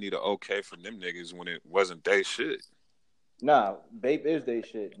Lil Wayne need an okay from them niggas when it wasn't they shit? Nah, Bape is they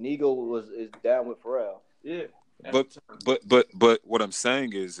shit. Nigo is down with Pharrell. Yeah. But what I'm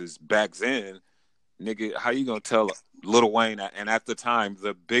saying is back then, nigga, how you gonna tell Lil Wayne, and at the time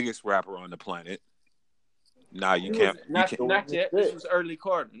the biggest rapper on the planet? Nah, you can't. Not yet. This was early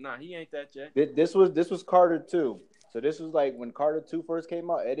Carter. Nah, he ain't that yet. This was Carter 2. So this was like when Carter 2 first came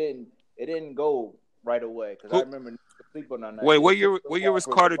out. It didn't go right away because I remember sleeping on that. Wait, what year was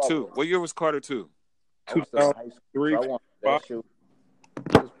Carter 2? What year was Carter 2? I was still in high school. 2003. So I wanted that shit. It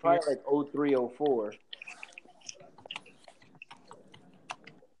was probably like 03, 04.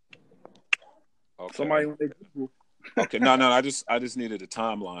 Okay. Somebody when they Google. Okay, no, I just needed a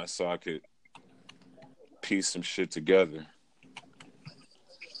timeline so I could piece some shit together.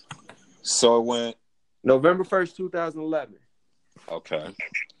 So it went November 1st, 2011. okay.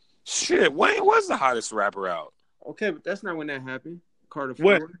 Shit, Wayne was the hottest rapper out. Okay, but that's not when that happened. Carter 4.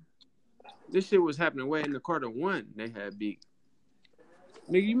 When? This shit was happening way in the Carter 1. They had beat.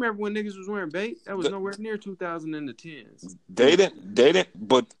 Nigga, you remember when niggas was wearing bait? That was nowhere near 2010s. They didn't,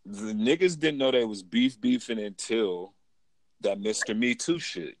 but the niggas didn't know they was beefing until that Mr. Me Too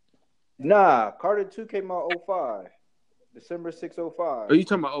shit. Nah, Carter 2 came out 05. December 6, 05. Oh, you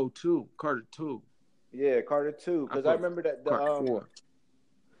talking about 02, Carter 2. Yeah, Carter 2. Because I remember that the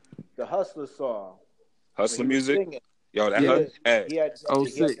Hustler song. Hustler music? Singing. Yo, that He had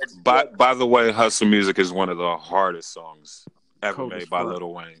 06. By the way, Hustler Music is one of the hardest songs ever Cold made as by fuck.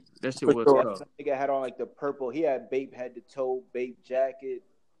 Lil Wayne. That shit was tough. That nigga had on like the purple. He had Bape head to toe, Bape jacket,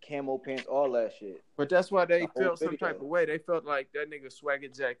 camo pants, all that shit. But that's why they The whole felt some video. type of way. They felt like that nigga Swagger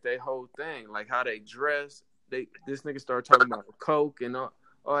Jack, they whole thing, like how they dress. This nigga started talking about coke and all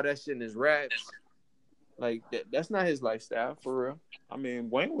that shit in his raps. Like that's not his lifestyle for real. I mean,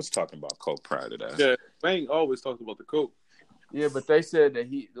 Wayne was talking about coke prior to that. Yeah, Wayne always talked about the coke. Yeah, but they said that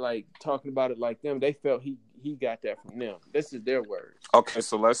he like talking about it like them. They felt he got that from them. This is their words. Okay,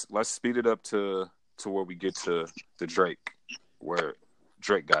 so let's speed it up to where we get to the Drake, where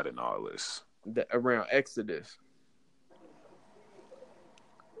Drake got in all this. Around Exodus.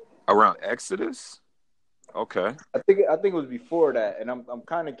 Around Exodus? Okay. I think it was before that, and I'm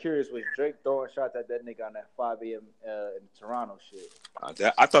kind of curious was Drake throwing shots at that nigga on that 5 a.m. In Toronto shit.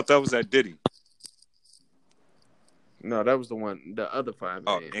 I thought that was at Diddy. No, that was the other 5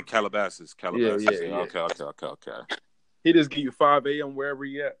 Oh, a.m. in Calabasas. Yeah. Okay. He just give you 5 a.m. wherever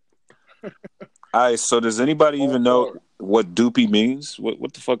he at. All right, so does anybody even know what doopy means?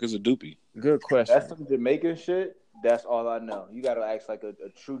 What the fuck is a doopy? Good question. That's some Jamaican shit. That's all I know. You gotta act like a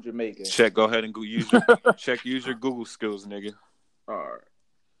true Jamaican. Check. Go ahead and use your Google skills, nigga. All right.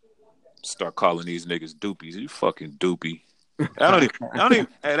 Start calling these niggas doopies. You fucking doopy. That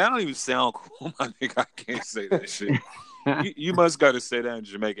don't even sound cool, my nigga. I can't say that shit. You must got to say that in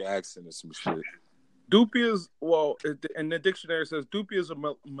Jamaican accent or some shit. Doopy is, well, in the dictionary it says doopy is a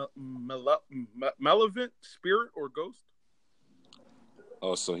malevolent spirit or ghost.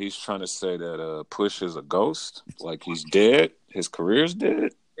 Oh, so he's trying to say that Push is a ghost? Like he's dead? His career's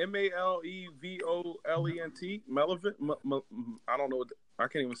dead? Malevolent. Malevolent. I don't know what I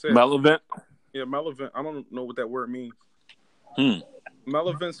can't even say it. Malevolent. Yeah, malevolent. I don't know what that word means.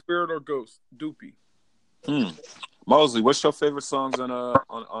 Malevolent spirit or ghost. Doopy. Mosley, what's your favorite songs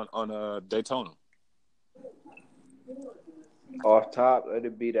on Daytona? Off top,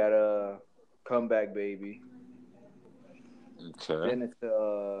 it'd be that Comeback Baby. Okay. Then it's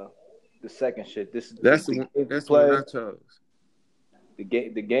the second shit. That's the one I chose. The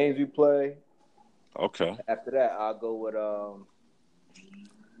games we play. Okay. After that, I'll go with the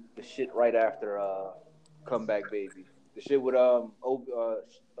shit right after Comeback Baby. The shit with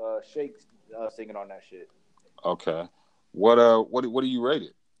Shake singing on that shit. Okay. What do you rate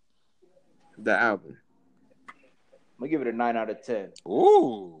it? The album. I'm gonna give it a 9 out of 10.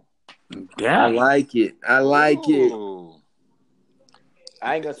 Ooh. I like it. Ooh.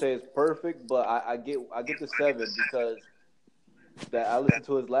 I ain't gonna say it's perfect, but I get the 7 because that I listened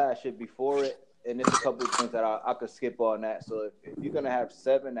to his last shit before it, and there's a couple of things that I could skip on that. So if you're gonna have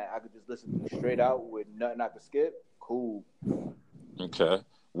 7 that I could just listen to straight out with nothing I could skip, cool. Okay.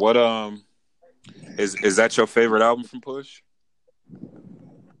 What is that your favorite album from Push?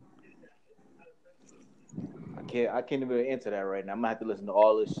 I can't even answer that right now. I'm gonna have to listen to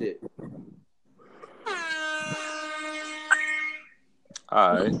all this shit.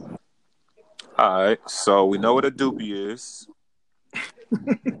 All right. So we know what a doopy is.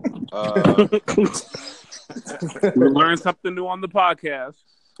 We learned something new on the podcast.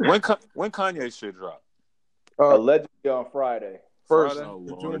 When Kanye shit drop? Allegedly on Friday. First,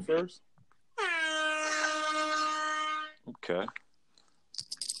 Friday? June 1st. Okay.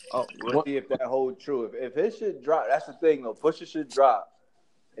 We'll see if that holds true. If his shit drop, that's the thing though. Pusha should drop.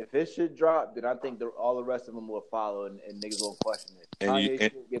 If his shit drop, then I think all the rest of them will follow and niggas won't question it. Kanye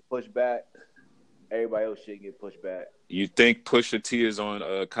shit get pushed back. everybody else shit get pushed back. You think Pusha T is on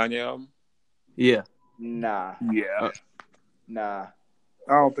Kanye album? Yeah. Nah. Yeah. Nah.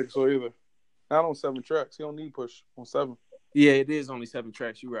 I don't think so either. Not on 7 tracks. He don't need push on 7. Yeah, it is only 7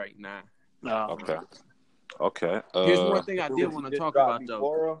 tracks. You're right. Nah. No. Okay. Here's one thing I did want to talk about,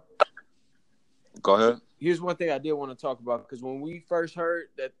 though. Go ahead. Here's one thing I did want to talk about, because when we first heard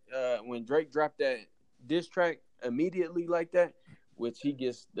that, when Drake dropped that diss track immediately like that, which he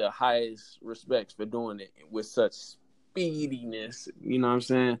gets the highest respects for doing it with such speediness, you know what I'm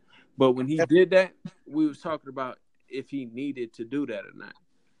saying? But when he did that, we was talking about if he needed to do that or not.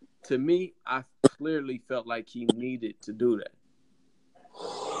 To me, I clearly felt like he needed to do that.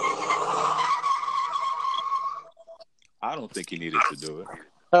 I don't think he needed to do it.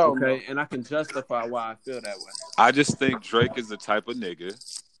 Okay, and I can justify why I feel that way. I just think Drake is the type of nigga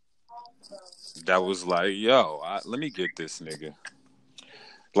that was like, yo, let me get this nigga.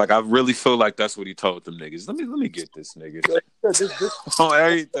 Like, I really feel like that's what he told them niggas. Let me get this nigga. This On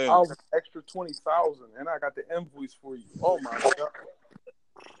everything. I was extra 20,000, and I got the invoice for you. Oh my god!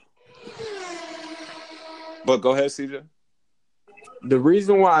 But go ahead, CJ. The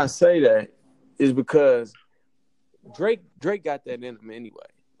reason why I say that is because Drake got that in him anyway.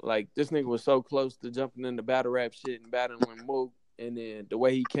 Like, this nigga was so close to jumping in the battle rap shit and battling Mook, and then the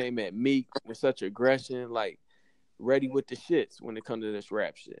way he came at Meek with such aggression, like, ready with the shits when it comes to this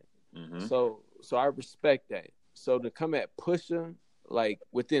rap shit. Mm-hmm. So I respect that. So to come at Pusha, like,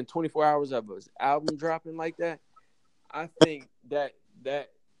 within 24 hours of his album dropping like that, I think that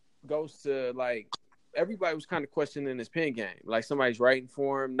goes to, like, everybody was kind of questioning his pen game. Like, somebody's writing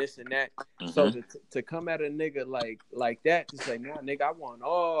for him, this and that. Mm-hmm. So to come at a nigga like that, to say, nah, nigga, I want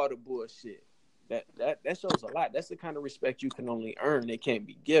all the bullshit. That shows a lot. That's the kind of respect you can only earn. It can't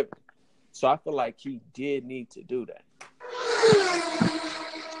be given. So I feel like he did need to do that.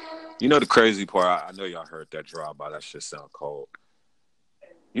 You know the crazy part? I know y'all heard that drop by. That shit sound cold.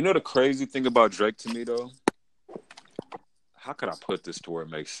 You know the crazy thing about Drake to me, though? How could I put this to where it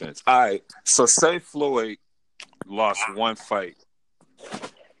makes sense? All right, so say Floyd lost one fight.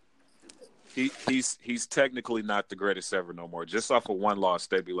 He's technically not the greatest ever no more. Just off of one loss,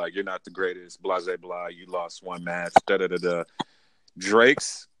 they'd be like, you're not the greatest, blah, blah, blah. You lost one match, da-da-da-da.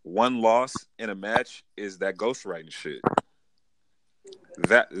 Drake's one loss in a match is that ghostwriting shit.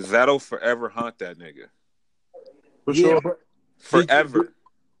 That'll forever haunt that nigga. For sure. Forever.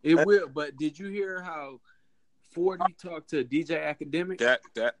 It will, but did you hear how 40 talked to DJ Academic? That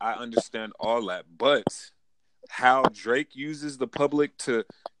I understand all that, but how Drake uses the public to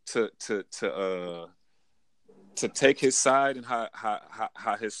take his side and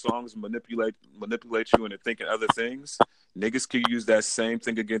how his songs manipulate you into thinking other things, niggas could use that same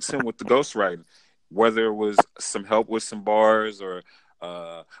thing against him with the ghostwriting. Whether it was some help with some bars or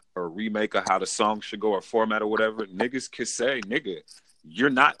a remake of how the song should go or format or whatever, niggas could say, nigga,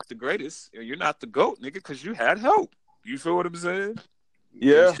 you're not the greatest, you're not the GOAT, nigga, because you had help. You feel what I'm saying?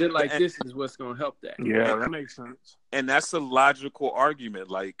 Yeah. And shit like this is what's gonna help that. Yeah, that makes sense. And that's a logical argument.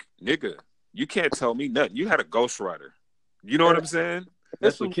 Like, nigga, you can't tell me nothing. You had a ghostwriter. You know what I'm saying?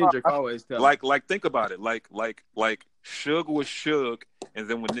 That's what Kendrick always tells. Like, think about it. Like, Suge was Suge, and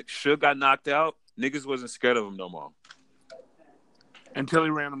then when Suge got knocked out, niggas wasn't scared of him no more. Until he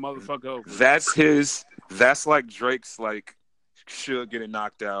ran the motherfucker over. That's like Drake's, like, Suge getting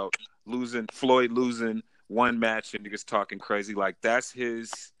knocked out, Floyd losing one match, and niggas talking crazy. Like, that's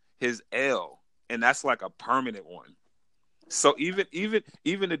his L, and that's like a permanent one. So even the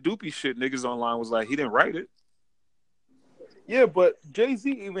Doopy shit, niggas online was like, he didn't write it. Yeah, but Jay-Z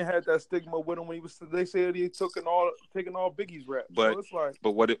even had that stigma with him when they said he taking all Biggie's rap. But so it's like,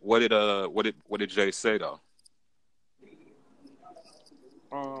 but what did Jay say though?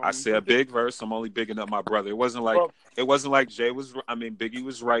 I said a big verse. I'm only bigging up my brother. It wasn't like Biggie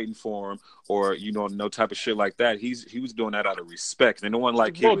was writing for him or no type of shit like that. He was doing that out of respect, and no one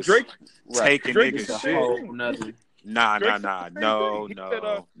like he was Drake taking niggas shit. Nothing. Nah, no,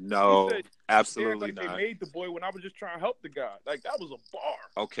 absolutely not. They made the boy when I was just trying to help the guy. Like, that was a bar.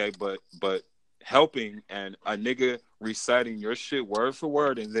 Okay, but helping and a nigga reciting your shit word for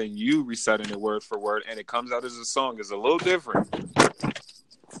word, and then you reciting it word for word, and it comes out as a song is a little different.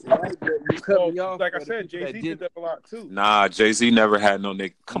 Like I said, Jay-Z did that a lot too. Nah, Jay-Z never had no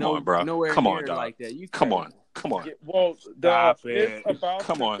nigga. Come on, bro. Come on, dog. Like that. Come on. Yeah, well, it's about to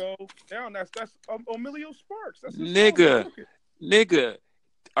go down. That's Emilio Sparks. That's nigga.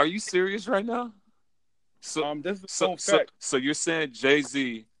 Are you serious right now? So, this is so you're saying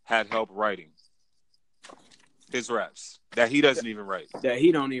Jay-Z had help writing his raps that he doesn't even write? That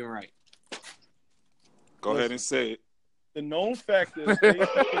he don't even write. Go ahead and say it. The known fact is Jay-Z took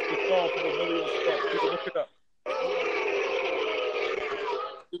the song from Emilio Sparks. Look it up.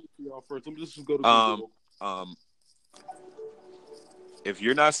 Give it to y'all first. Let me just go to Google. If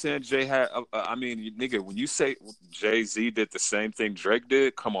you're not saying Jay had, I mean, nigga, when you say Jay-Z did the same thing Drake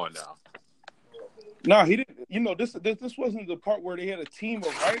did, come on now. No, he didn't. You know, this wasn't the part where they had a team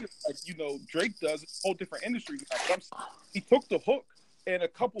of writers like, you know, Drake does. It's a whole different industry now. He took the hook and a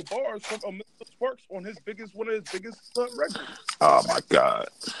couple bars from Mr. Sparks on one of his biggest records. Oh my God.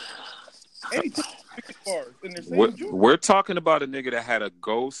 And he took the biggest bars in the same joint. We're talking about a nigga that had a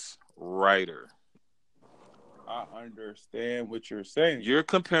ghost writer. I understand what you're saying. You're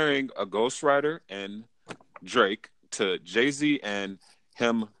comparing a ghostwriter and Drake to Jay-Z and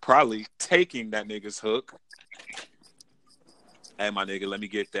him probably taking that nigga's hook. Hey, my nigga, let me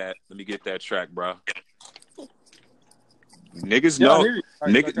get that track, bro. Niggas know.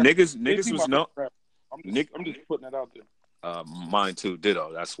 Niggas was no. I'm just putting that out there. Mine too,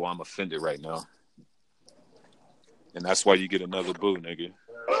 ditto. That's why I'm offended right now. And that's why you get another boo, nigga.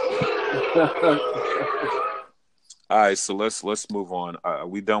 All right, so let's move on. Are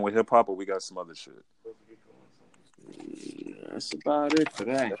we done with hip hop, or we got some other shit? That's about it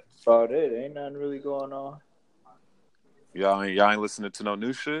today. That's about it. Ain't nothing really going on. Y'all ain't listening to no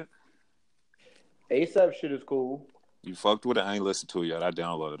new shit? ASAP shit is cool. You fucked with it? I ain't listened to it yet. I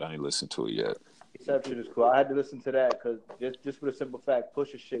downloaded it. I ain't listened to it yet. ASAP shit is cool. I had to listen to that because just for the simple fact,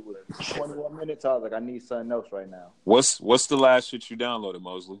 Pusha shit was 21 minutes. I was like, I need something else right now. What's the last shit you downloaded,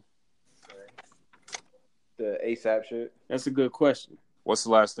 Mosley? The ASAP shit. That's a good question. What's the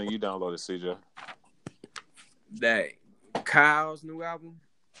last thing you downloaded, CJ? That Kyle's new album.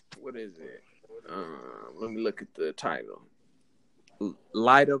 What is it? Let me look at the title.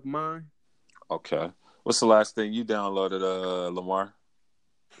 Light of Mine. Okay. What's the last thing you downloaded, Lamar?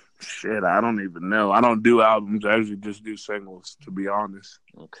 Shit, I don't even know. I don't do albums. I usually just do singles, to be honest.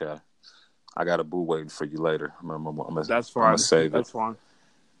 Okay. I got a boo waiting for you later. That's fine. I'm gonna save That's it. fine.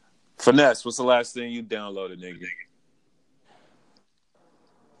 Finesse, what's the last thing you downloaded, nigga?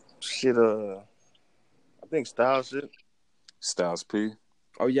 Shit, I think Styles shit. Styles P.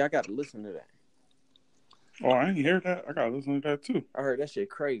 Oh yeah, I got to listen to that. Oh, I ain't hear that. I gotta listen to that too. I heard that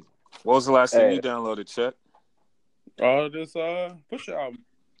shit crazy. What was the last thing you downloaded, Chet? This Pusha album.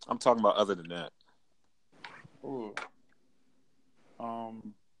 I'm talking about other than that. Ooh.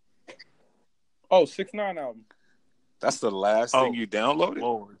 6ix9ine album. That's the last thing you downloaded?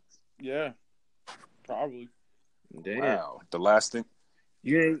 Lord. Yeah, probably. Damn. Wow. The last thing.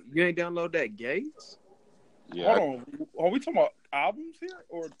 You ain't download that Gates? Yeah. Hold on. Are we talking about albums here,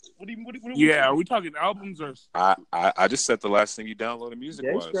 or what do you? Yeah, are we talking albums or? I just said the last thing you downloaded music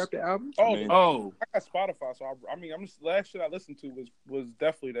Gates was. dropped the album. I got Spotify, so last shit I listened to was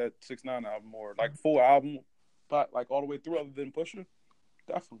definitely that 6ix9ine album, or like full album, but like all the way through, other than Pusha,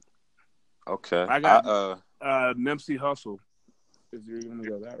 definitely. Okay. I got Nipsey Hussle. If you're gonna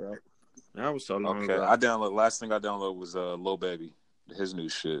go that route. That was so long ago. Last thing I downloaded was Lil Baby, his new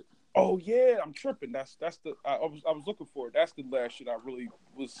shit. Oh yeah, I'm tripping. That's the I was looking for it. That's the last shit I really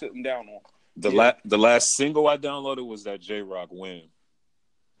was sitting down on. The last single I downloaded was that J-Rock Win.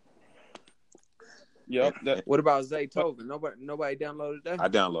 Yep. What about Zaytoven? Nobody downloaded that? I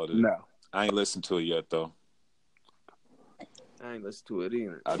downloaded it. No. I ain't listened to it yet though. I ain't listened to it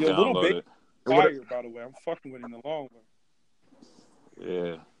either. I downloaded it. Fire, by the way. I'm fucking with him the long way.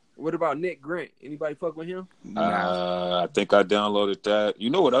 Yeah. What about Nick Grant? Anybody fuck with him? I think I downloaded that. You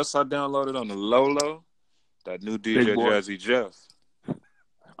know what else I downloaded on the low? That new DJ Jazzy Jeff.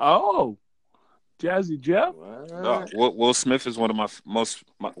 Oh, Jazzy Jeff. No, Will Smith is one of my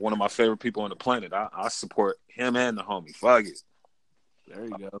favorite people on the planet. I support him and the homie. Fuck it. There you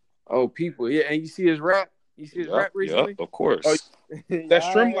go. Oh, people, yeah, and you see his rap. You see his rap recently? Of course. Oh, that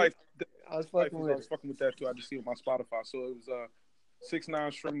Stream Life. I was fucking with that too. I just see it on my Spotify. So it was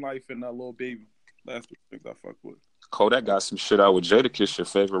 6ix9ine, Stream Life, and Lil Baby. Last two things I fucked with. Kodak got some shit out with Jadakiss, your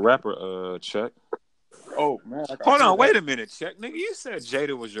favorite rapper, Chuck. Oh man! Hold on, wait a minute, Chuck. Nigga, you said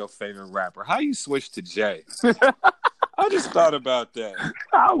Jada was your favorite rapper. How you switched to Jay? I just thought about that.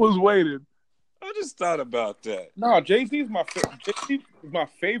 I was waiting. I just thought about that. No, Jay-Z is my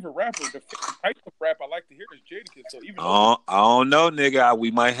favorite rapper. The type of rap I like to hear is Jadakiss. So even I don't know, nigga.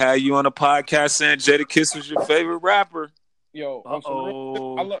 We might have you on a podcast saying Jadakiss was your favorite rapper. Yo,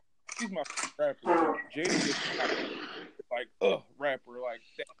 he's my favorite rapper. Jadakiss is like rapper like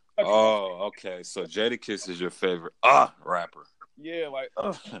that. Oh, okay. So Jadakiss is your favorite rapper. Yeah,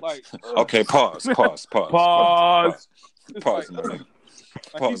 Okay, pause, my nigga.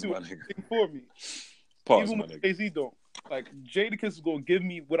 Pause, my nigga. For me. Pause, even my when nigga. Jay-Z don't. Like, Jadakiss is going to give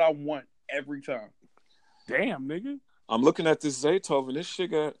me what I want every time. Damn, nigga. I'm looking at this Zaytoven. This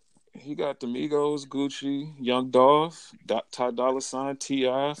shit got He got the Migos, Gucci, Young Dolph, Ty Dolla $ign,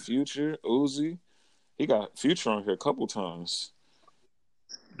 T.I., Future, Uzi. He got Future on here a couple times.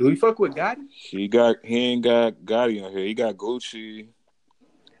 Do he fuck with Gotti? He ain't got Gotti on here. He got Gucci.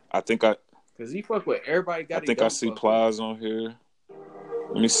 Cause he fuck with everybody. I think I see Plies on here.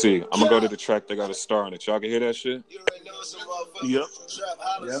 Let me see. I'm gonna go to the track that got a star on it. Y'all can hear that shit? Yep.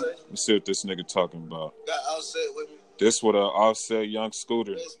 Let me see what this nigga talking about. This with a Offset Young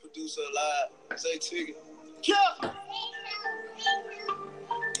Scooter.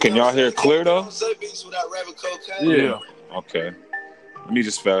 Can y'all hear it clear though? Yeah. Okay. Let me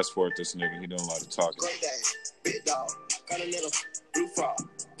just fast forward this nigga. He doing a lot of talking.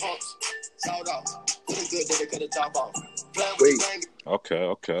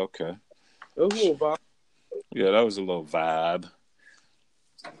 Okay. Yeah, that was a little vibe.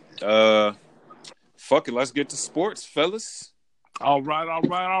 Fuck it. Let's get to sports, fellas. All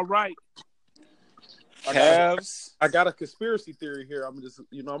right. Cavs. I got a conspiracy theory here. I'm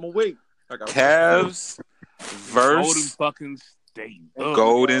gonna wait. Cavs versus Golden fucking State.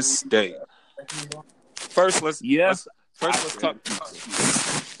 Golden State. First, let's talk.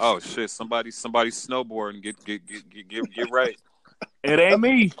 Oh shit! Somebody snowboarding. Get right. It ain't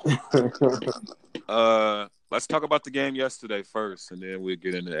me. Let's talk about the game yesterday first, and then we'll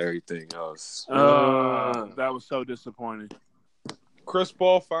get into everything else. That was so disappointing. Chris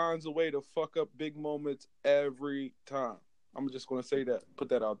Paul finds a way to fuck up big moments every time. I'm just gonna say that. Put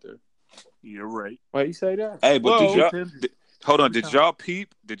that out there. You're right. Why you say that? Hey, but hold on. Did y'all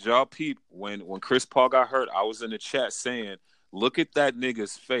peep when Chris Paul got hurt? I was in the chat saying, "Look at that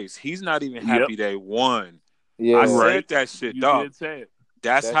nigga's face. He's not even happy they won." Yeah, I said that shit, You dog. did say it.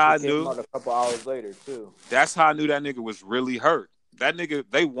 That's that how I shit came knew. out a couple hours later too. That's how I knew that nigga was really hurt. That nigga,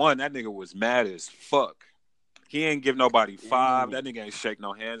 they won. That nigga was mad as fuck. He ain't give nobody five. That nigga ain't shake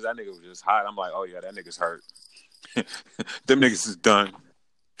no hands. That nigga was just hot. I'm like, oh yeah, that nigga's hurt. Them niggas is done.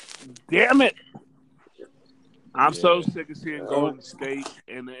 Damn it. I'm so sick of seeing Golden State,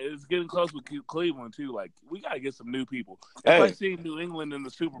 and it's getting close with Cleveland, too. Like, we got to get some new people. It's like seeing New England in the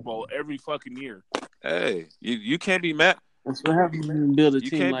Super Bowl every fucking year. Hey, you can't be mad. That's what happens when you build a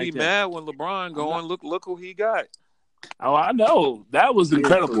team can't like be that. mad when LeBron going, look who he got. Oh, I know. That was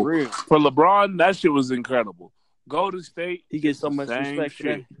incredible. For real. For LeBron, that shit was incredible. Golden State, He gets so much same respect for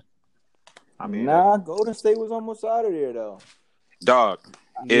that. shit. I mean, Golden State was almost out of there though. dog.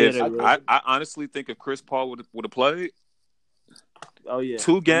 If they were. I honestly think if Chris Paul would have played, Oh yeah,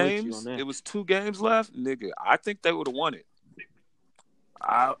 2 games, it was 2 games left, nigga. I think they would have won it.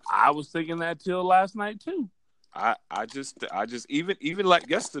 I was thinking that till last night, too. I just even like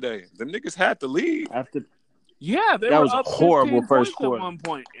yesterday, them niggas had the lead. Yeah, they That were was a up horrible 15 first points quarter. at one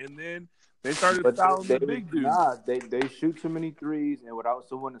point, and then they started But fouling the big dude. they shoot too many threes, and without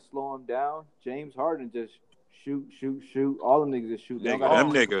someone to slow them down, James Harden just shoot. All them niggas just shoot. Nigga,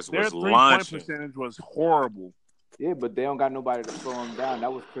 them niggas Their was 3-point launching. percentage was horrible. Yeah, but they don't got nobody to slow them down.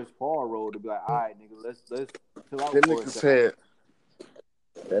 That was Chris Paul role to be like, all right, nigga, let's chill out. Them niggas had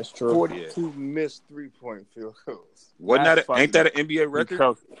That's true. 42 missed 3-point field goals. Ain't that an NBA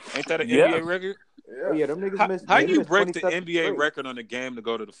record? Ain't that an NBA record? Oh, yeah, them niggas missed. How they you missed break the 27 NBA straight. record on a game to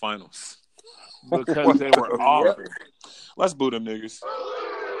go to the finals? Because they were awful. Let's boo them niggas.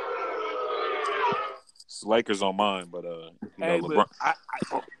 It's Lakers on mine, but Hey, LeBron.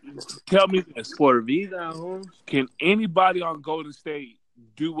 Tell me this. For the visa, Holmes. Can anybody on Golden State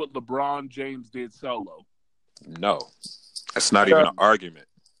do what LeBron James did solo? No, that's not even an argument.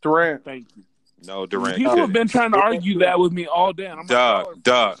 Durant. Thank you. No, Durant. People have couldn't. been trying to argue that with me all day. And I'm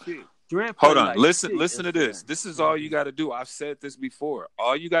Duh. Durant Hold played on. like Listen shit to yesterday. this. This is all you got to do. I've said this before.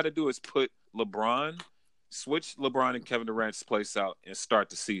 All you got to do is switch LeBron and Kevin Durant's place out and start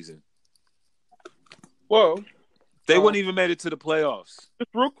the season. Well, They wouldn't even made it to the playoffs. just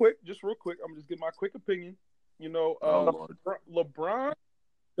real quick. I'm just giving my quick opinion. You know, Lord. LeBron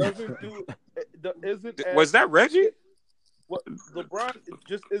doesn't do. Isn't as, Was that Reggie? what LeBron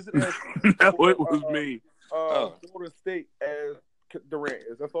just isn't as No, it was me. Golden State as Durant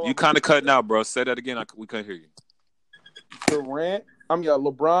is. That's all. You kind of cutting out, bro. Say that again. We couldn't hear you.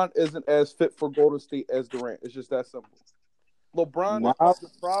 LeBron isn't as fit for Golden State as Durant. It's just that simple. LeBron has the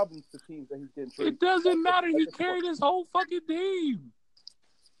problems to teams that he's getting traded. It doesn't matter. He carried his whole fucking team.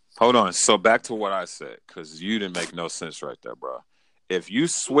 Hold on. So back to what I said, because you didn't make no sense right there, bro. If you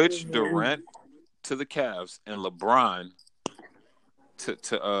switch Durant to the Cavs and LeBron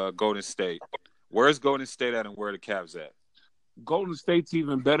to Golden State, where's Golden State at and where are the Cavs at? Golden State's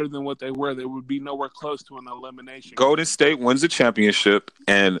even better than what they were. They would be nowhere close to an elimination. Golden State wins the championship,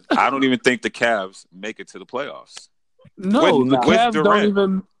 and I don't even think the Cavs make it to the playoffs. No, With the Cavs don't Durant.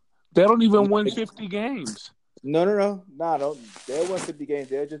 even. They don't even win 50 games. No. They'll win 50 games.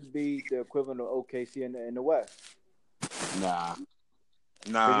 They'll just be the equivalent of OKC in the West. Nah. If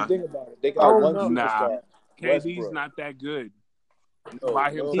you think about it, they got one superstar. KD's Westbrook. not that good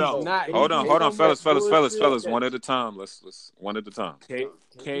by himself. He's not. Hold He's on, so fellas. bullshit. One at a time. Let's one at a time.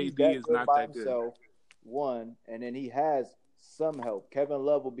 KD is not that good. One, and then he has some help. Kevin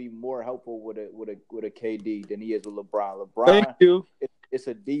Love will be more helpful with a KD than he is with LeBron. Thank you. It's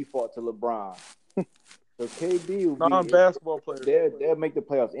a default to LeBron. So KD will non-basketball players. They'll make the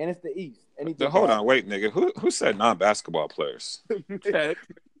playoffs, and it's the East. Hold on, wait, nigga. Who said non-basketball players? Cut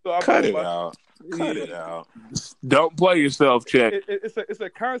it out. Cut it out. Don't play yourself, Check. It's a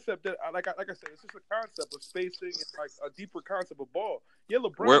concept that, like I said, it's just a concept of spacing and like a deeper concept of ball. Yeah,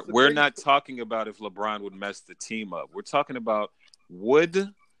 LeBron. We're not talking about if LeBron would mess the team up. We're talking about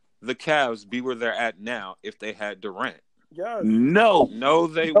would the Cavs be where they're at now if they had Durant? Yes. No,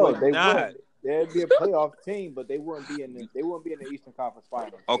 they would not. Wouldn't. They'd be a playoff team, but they wouldn't be in the Eastern Conference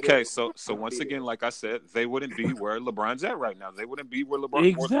Finals. Okay, so once again, like I said, they wouldn't be where LeBron's at right now. They wouldn't be where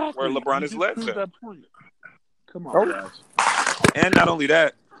LeBron is led there. Come on, guys. And not only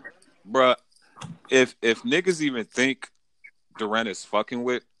that, bruh, if niggas even think Durant is fucking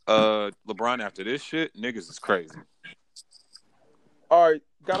with LeBron after this shit, niggas is crazy. All right,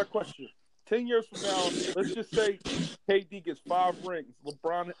 got a question. 10 years from now, let's just say KD gets 5 rings.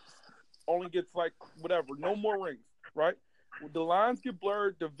 LeBron only gets like whatever, no more rings, right? The lines get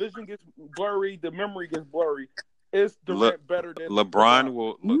blurred, the vision gets blurry, the memory gets blurry. Is Durant better than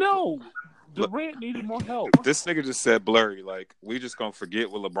LeBron? No, Durant needed more help. This nigga just said blurry. Like, we just gonna forget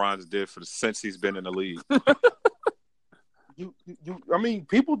what LeBron's did since he's been in the league.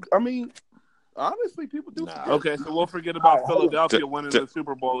 Honestly, people do. Okay, so we'll forget about Philadelphia winning the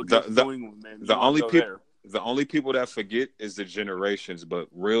Super Bowl against New England. Man. The only people that forget is the generations, but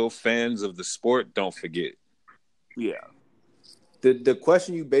real fans of the sport don't forget. Yeah. The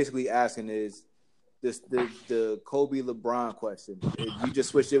question you basically asking is the Kobe LeBron question. You just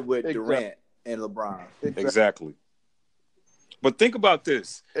switch it with Durant and LeBron. Exactly. But think about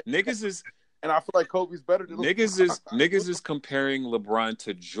this. Niggas is, and I feel like Kobe's better than niggas is comparing LeBron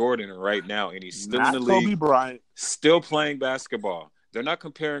to Jordan right now, and he's still in the league. Kobe Bryant. Still playing basketball. They're not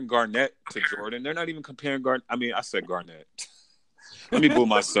comparing Garnett to Jordan. They're not even comparing Garnett. I mean, I said Garnett. Let me boo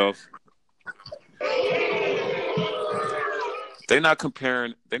myself. They're not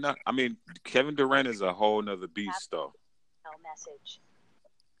comparing. I mean, Kevin Durant is a whole nother beast, though.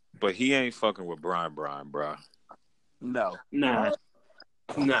 But he ain't fucking with Brian, bro. No. Nah.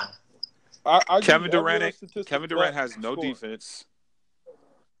 Kevin Durant has no defense.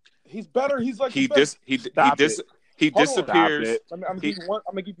 He's better. He's like he disappears. I'm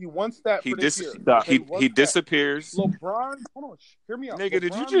gonna give you one stat for this year. He disappears. LeBron, hold on, hear me out. Nigga, LeBron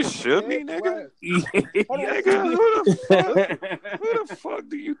did you just shoot me, nigga? Nigga, who the fuck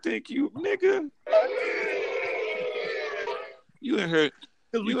do you think you, nigga? You in here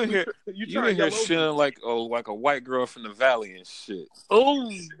shitting like a white girl from the valley and shit.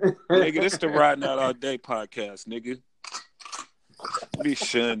 Oh, nigga, this the Riding Out All Day podcast, nigga. Be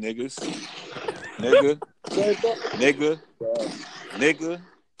shitting niggas. Nigga.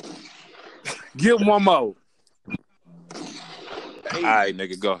 Get one more. All right,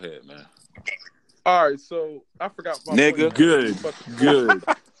 nigga, go ahead, man. All right, so I forgot my nigga. point. Good.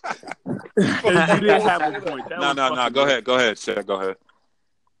 You didn't have a point. No. Go ahead, Chad. Go ahead.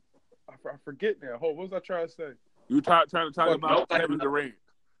 I forget now. What was I trying to say? You were trying to talk about Kevin Durant.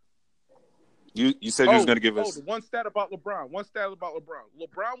 You said you was going to give us one stat about LeBron.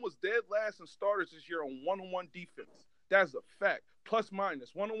 LeBron was dead last in starters this year on one-on-one defense. That's a fact. Plus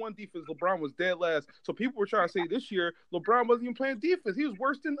minus one-on-one defense. LeBron was dead last. So people were trying to say this year LeBron wasn't even playing defense. He was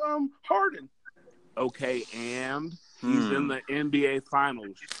worse than Harden. Okay, and he's in the NBA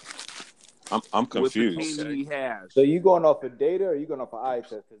Finals. I'm confused. With the team he has. So you going off of data or you going off of eye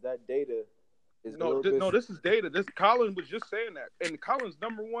test? Because that data is this is data. This Colin was just saying that, and Colin's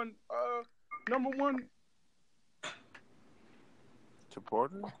number one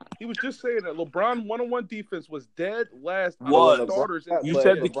supporter. He was just saying that LeBron one-on-one defense was dead last. Starters. You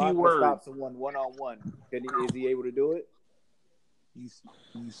said the key word. Stop someone one-on-one. Is he able to do it? You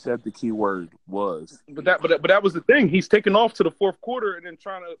said the key word was. But that was the thing. He's taking off to the fourth quarter and then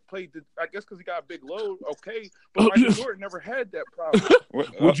trying to play. I guess because he got a big load. Okay, but Michael Jordan never had that problem.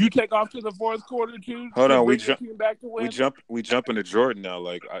 Would you take off to the fourth quarter too? Hold on, we jump into Jordan now.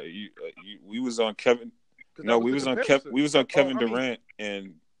 Like we was on Kevin. No, we was on Kevin Durant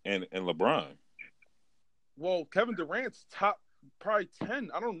and LeBron. Well, Kevin Durant's top probably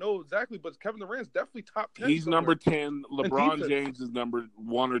 10. I don't know exactly, but Kevin Durant's definitely top 10. He's somewhere. number 10. LeBron defense. James is number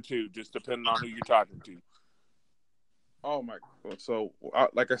 1 or 2, just depending on who you're talking to. Oh my god! So,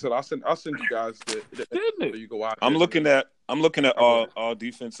 like I said, I'll send you guys the you go out. I'm looking at all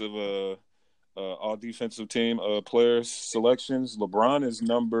defensive team players selections. LeBron is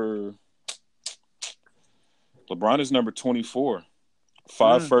number 24.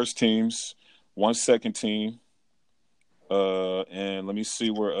 5 first teams, 1 second team. And let me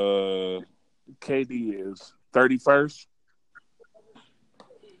see where KD is 31st.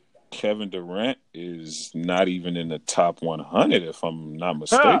 Kevin Durant is not even in the top 100, if I'm not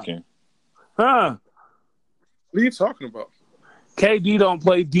mistaken. Huh. What are you talking about? KD don't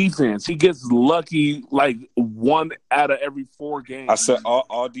play defense. He gets lucky like 1 out of every 4 games. I said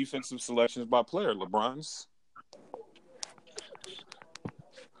all defensive selections by player. LeBron's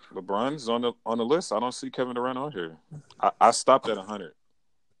on the list. I don't see Kevin Durant on here. I stopped at 100.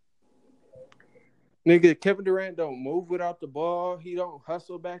 Nigga, Kevin Durant don't move without the ball. He don't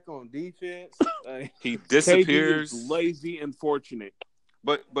hustle back on defense. He disappears. KD is lazy and fortunate.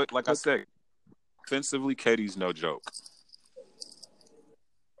 But like I said, offensively, KD's no joke.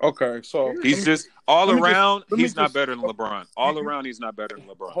 Okay, so he's just all around. He's not better than LeBron. All around, he's not better than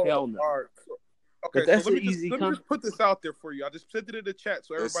LeBron. Hell no. All right. Okay, that's so let me easy just put this out there for you. I just sent it in the chat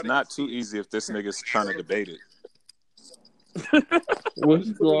so everybody. It's not too easy if this nigga's trying to debate it. Well,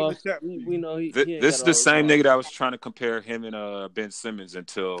 he's lost. We know he this is the same nigga that was trying to compare him and Ben Simmons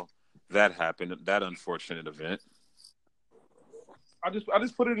until that happened. That unfortunate event. I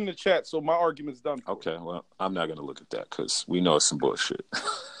just put it in the chat, so my argument's done. Okay, well, I'm not gonna look at that because we know it's some bullshit.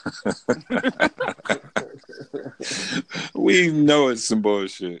 We know it's some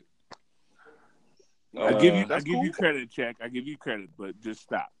bullshit. I give you credit, Check. I give you credit, but just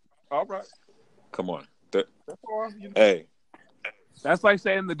stop. All right. Come on. That's all, Hey. That's like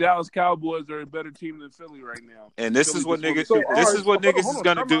saying the Dallas Cowboys are a better team than Philly right now. And this is what niggas is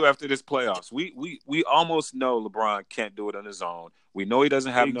gonna do after this playoffs. We almost know LeBron can't do it on his own. We know he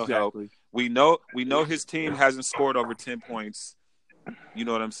doesn't have no help. We know his team hasn't scored over 10 points. You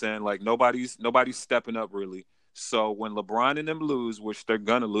know what I'm saying? Like nobody's stepping up really. So when LeBron and them lose, which they're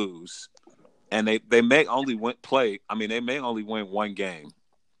gonna lose, and they may only win 1 game.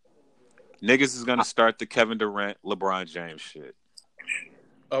 Niggas is gonna start the Kevin Durant, LeBron James shit.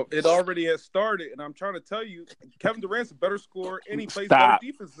 Oh, it already has started, and I'm trying to tell you, Kevin Durant's a better scorer, and he plays better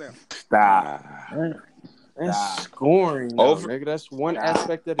defense now. Stop. That's scoring, nigga. That's one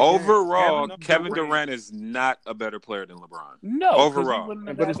aspect of the overall. game. Kevin Durant is not a better player than LeBron. No, overall,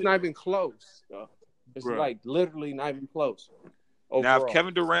 but it's not even close. It's like literally not even close. Overall. Now, if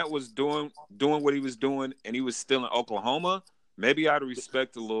Kevin Durant was doing what he was doing, and he was still in Oklahoma, maybe I'd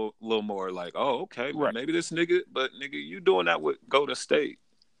respect a little more. Like, oh, okay, well, maybe this nigga, but nigga, you doing that with Golden State?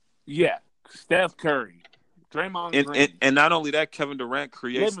 Yeah, Steph Curry, Draymond Green, and not only that, Kevin Durant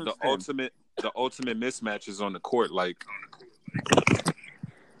creates the ultimate mismatches on the court. Like,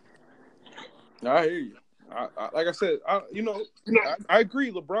 I hear you. Like I said, I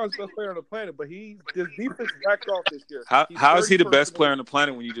agree. LeBron's the best player on the planet, but his defense backed off this year. How is he the best player on the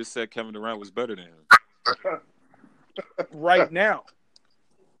planet when you just said Kevin Durant was better than him? Right now.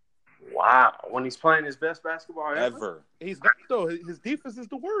 Wow, when he's playing his best basketball ever. He's not though. His defense is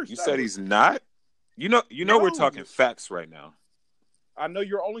the worst. You said he's not? You know we're talking facts right now. I know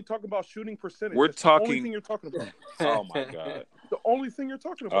you're only talking about shooting percentage. We're That's talking. the only thing you're talking about. Oh my god. The only thing you're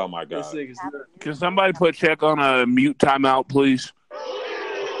talking about. Oh my god. Can somebody put Check on a mute timeout, please?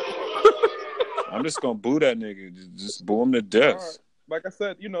 I'm just gonna boo that nigga. Just boo him to death. Right. Like I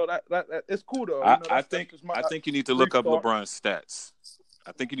said, that it's cool though. I think you need to look up LeBron's stats.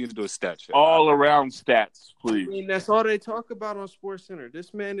 I think you need to do a stat check. All around stats, please. I mean, that's all they talk about on SportsCenter.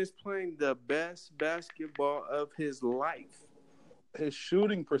 This man is playing the best basketball of his life. His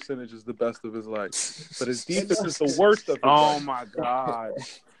shooting percentage is the best of his life, but his defense is the worst of his life. Oh my god!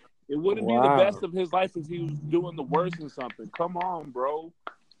 It wouldn't be the best of his life if he was doing the worst in something. Come on, bro.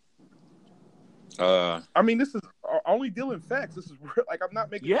 I mean, this is only dealing facts. This is real. Like, I'm not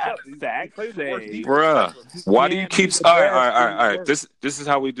making facts. Bruh, why do you keep? All right. This is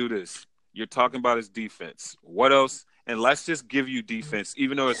how we do this. You're talking about his defense. What else? And let's just give you defense,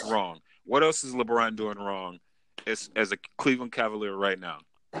 even though it's wrong. What else is LeBron doing wrong as a Cleveland Cavalier right now?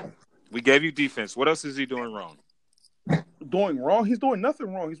 We gave you defense. What else is he doing wrong? Doing wrong? He's doing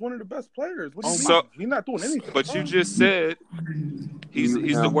nothing wrong. He's one of the best players. What do you mean? He's not doing anything. But you just said he's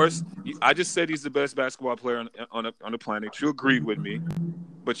the worst. I just said he's the best basketball player on the planet. You agreed with me,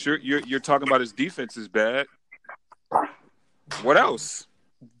 but you're talking about his defense is bad. What else?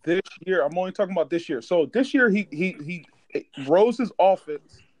 This year, I'm only talking about this year. So this year, he Rose's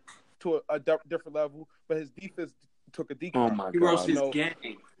offense to a different level, but his defense took a decline. Oh my He rose god. his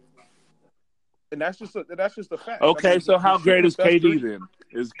game. And that's just a fact. Okay, I mean, so how he great is shoots the best KD three. then?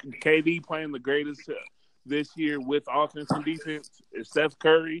 Is KD playing the greatest this year with offense and defense? Is Steph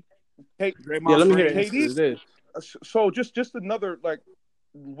Curry? Hey, Draymond Yeah, let me hear Green? the answer to this. So just another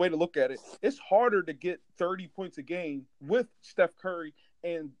way to look at it. It's harder to get 30 points a game with Steph Curry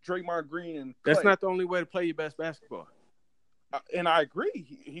and Draymond Green and Clay. That's not the only way to play your best basketball. And I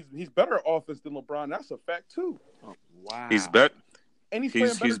agree. He's better at offense than LeBron. That's a fact too. Oh, wow. He's better. And he's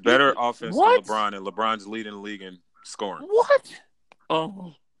He's better defense. offense What? than LeBron, and LeBron's leading the league in scoring. What?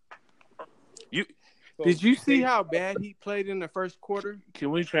 Oh, So, Did you see how bad he played in the first quarter?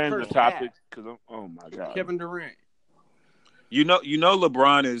 can we change the First topic? Because oh my god, Kevin Durant. You know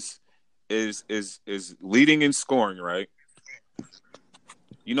LeBron is leading in scoring, right?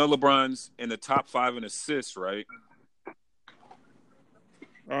 You know LeBron's in the top 5 in assists, right?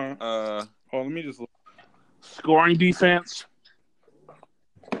 hold on, let me just look. scoring defense.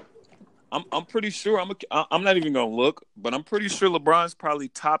 I'm pretty sure I'm not even gonna look, but I'm pretty sure LeBron's probably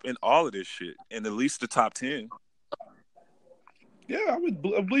top in all of this shit, in at least the top 10. Yeah,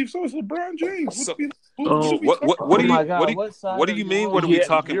 I believe so. It's LeBron James. So- What do you my God, what do you, what side what do are you you mean? on? What are we Yeah,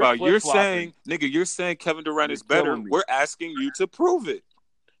 talking you're about? You're flip-flopping. saying, nigga, you're saying Kevin Durant is You're better. killing me. We're asking you to prove it.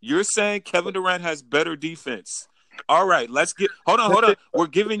 You're saying Kevin Durant has better defense. All right, let's get. Hold on. We're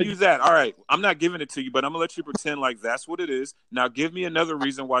giving you that. All right, I'm not giving it to you, but I'm gonna let you pretend like that's what it is. Now, give me another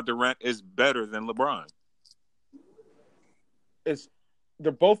reason why Durant is better than LeBron.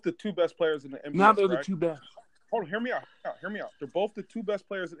 They're both the two best players in the NBA. Now they're the right? two best. Hold on, hear me out. They're both the two best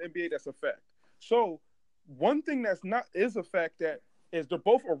players in the NBA. That's a fact. So one thing that's not is a fact that is they're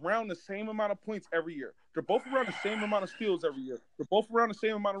both around the same amount of points every year. They're both around the same amount of steals every year. They're both around the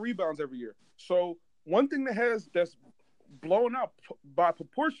same amount of rebounds every year. So one thing that's blown out by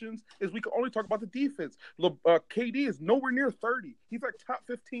proportions is we can only talk about the defense. KD is nowhere near 30. He's like top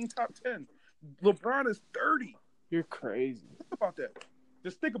 15, top 10. LeBron is 30. You're crazy. Think about that.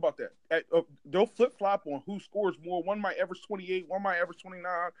 Just think about that. They'll flip-flop on who scores more. One might average 28, one might average 29,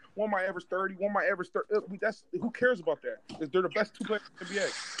 one might average 30, one might average 30. Who cares about that? They're the best two players in the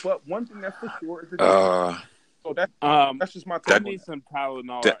NBA. But one thing that's for sure is the defense. So that's just my take. I on need that. some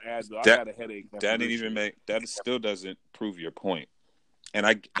Tylenol or Advil. I got a headache. That still doesn't prove your point. And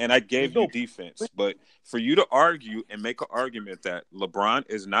I gave you defense, but for you to argue and make an argument that LeBron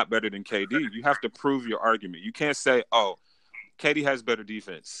is not better than KD, you have to prove your argument. You can't say, "Oh, KD has better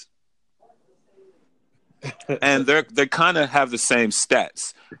defense," and they kind of have the same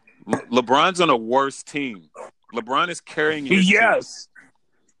stats. LeBron's on a worse team. LeBron is carrying his Yes.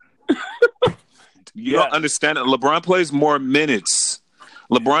 team. You don't understand it. LeBron plays more minutes.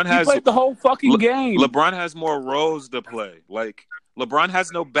 LeBron He has played the whole fucking game. LeBron has more roles to play. Like LeBron has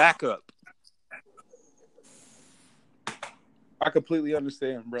no backup. I completely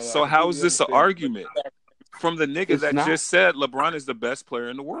understand, brother. So how is this an argument from the nigga It's that not. just said LeBron is the best player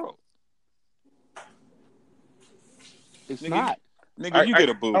in the world? It's Nigga, not. Nigga, you get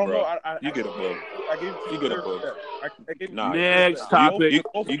a boo, I don't bro. know. You get a boo. I gave it to You get a clear boo. as day. I gave it Nah. to you clear as Next day.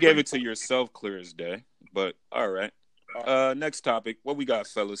 topic. You gave it to yourself clear as day. But all right. Next topic. What we got,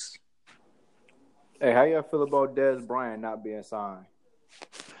 fellas? Hey, how y'all feel about Dez Bryant not being signed?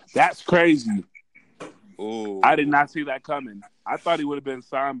 That's crazy. Ooh. I did not see that coming. I thought he would have been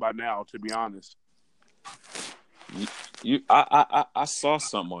signed by now, to be honest. I saw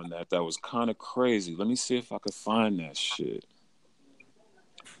something on that was kind of crazy. Let me see if I could find that shit.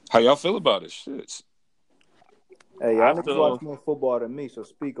 How y'all feel about it? Shit. Hey, I y'all niggas feel- watch more football than me, so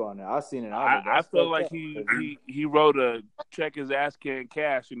speak on it. I seen it. I feel like he wrote a check his ass can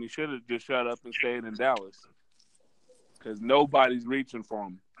cash, and he should have just shut up and stayed in Dallas. Because nobody's reaching for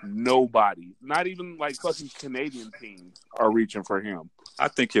him. Nobody. Not even like fucking Canadian teams are reaching for him. I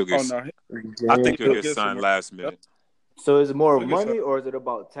think he'll get. Oh, no. I think he'll get Get signed some- last minute. So is it more Like I said- money or is it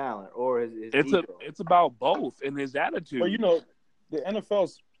about talent or his ego? It's about both and his attitude. Well, you know, the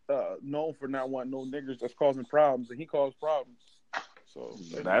NFL's known for not wanting no niggers that's causing problems, and he caused problems. So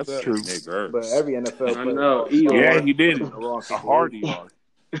That's that. true. Nigga. But every NFL I player know. Yeah, he did. in the wrong A hard situation. ER.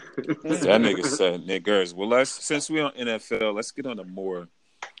 That nigga said niggers. Well, since we on NFL, let's get on to more.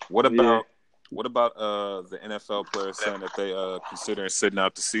 What about the NFL players saying that they considering sitting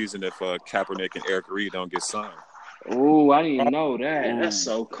out the season if Kaepernick and Eric Reed don't get signed? Ooh, I didn't know that. That's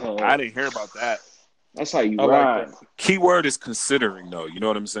so cold. I didn't hear about that. That's how you I like ride. that. Keyword is considering, though. You know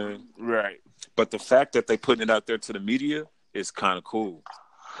what I'm saying? Right. But the fact that they putting it out there to the media is kind of cool.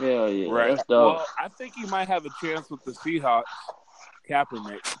 Hell yeah, Right. that's dope. Well, I think he might have a chance with the Seahawks.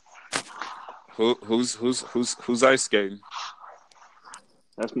 Kaepernick. Who's ice skating?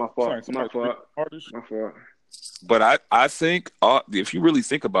 That's my fault. Sorry, My fault. artist. My fault. But I think if you really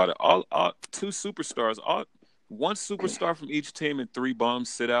think about it, all two superstars, one superstar from each team and 3 bums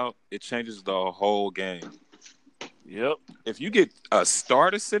sit out, it changes the whole game. Yep. If you get a star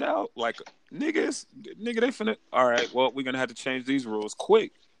to sit out, like nigga, they finna. All right, well, we're gonna have to change these rules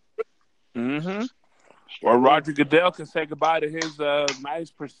quick. Mm-hmm. Or Roger Goodell can say goodbye to his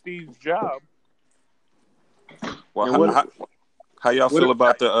nice prestige job. Well, how y'all feel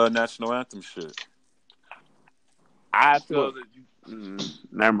about the national anthem shit? I feel that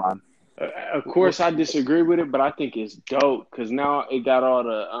never mind. Of course, I disagree with it, but I think it's dope because now it got all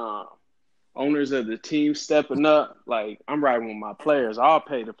the owners of the team stepping up. Like, I'm riding with my players. I'll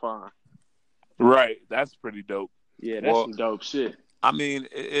pay the fine. Right. That's pretty dope. Yeah, that's some dope shit. I mean,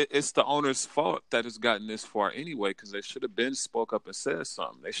 it's the owner's fault that it's gotten this far anyway, because they should have been spoke up and said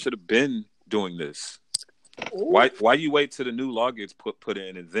something. They should have been doing this. Ooh. Why you wait till the new law gets put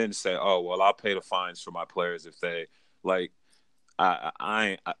in and then say, oh, well, I'll pay the fines for my players if they, like,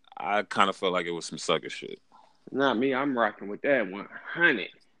 I kind of felt like it was some sucker shit. Not me. I'm rocking with that 100.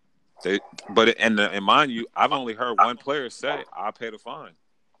 And mind you, I've only heard one player say, I'll pay the fine.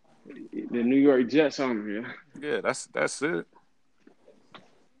 The New York Jets on me. Yeah, that's it.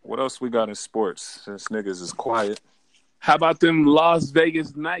 What else we got in sports since niggas is quiet? How about them Las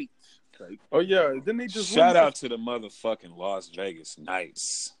Vegas Knights? Oh, yeah. Didn't they just shout out to the motherfucking Las Vegas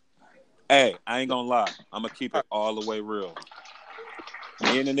Knights. Hey, I ain't gonna lie. I'm gonna keep it all the way real.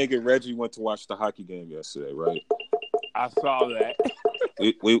 Me and the nigga Reggie went to watch the hockey game yesterday, right? I saw that.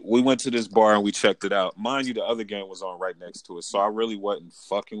 We went to this bar and we checked it out. Mind you, the other game was on right next to it, so I really wasn't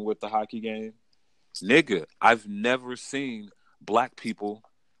fucking with the hockey game. Nigga, I've never seen black people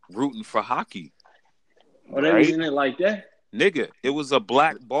rooting for hockey. Oh, they was in it like that? Nigga, it was a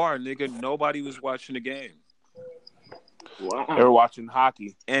black bar, nigga. Nobody was watching the game. Wow. They were watching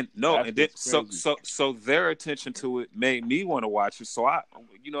hockey. And so their attention to it made me want to watch it. So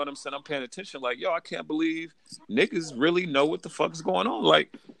you know what I'm saying? I'm paying attention like, yo, I can't believe niggas really know what the fuck's going on.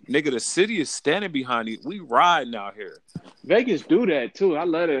 Like, nigga, the city is standing behind you. We riding out here. Vegas do that too. I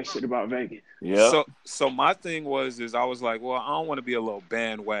love that shit about Vegas. Yeah. So my thing was I was like, well, I don't want to be a little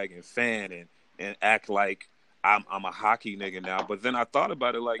bandwagon fan and act like I'm a hockey nigga now. But then I thought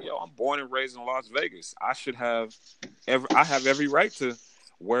about it like, yo, I'm born and raised in Las Vegas. I have every right to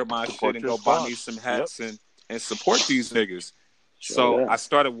wear my shit and go buy me some hats and support these niggas. So I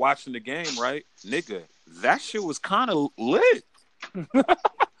started watching the game, right? Nigga, that shit was kind of lit.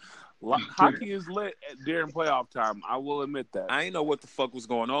 Hockey is lit during playoff time. I will admit that. I ain't know what the fuck was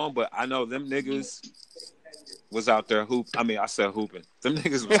going on, but I know them niggas was out there I said hooping. Them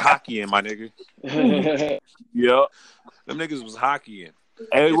niggas was hockeying, my nigga. Yep. Them niggas was hockeying.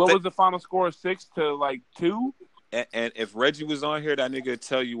 Hey, what was the final score? 6-2? And if Reggie was on here, that nigga would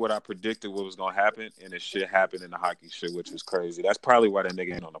tell you what I predicted what was going to happen, and it shit happened in the hockey shit, which was crazy. That's probably why that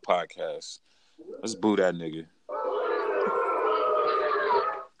nigga ain't on the podcast. Let's boo that nigga.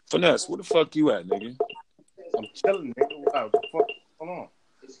 Finesse, where the fuck you at, nigga? I'm chilling, nigga. What the fuck going on?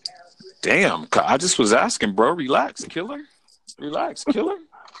 Damn, I just was asking, bro. Relax, killer. Relax, killer.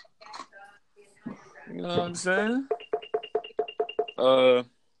 You know what I'm saying?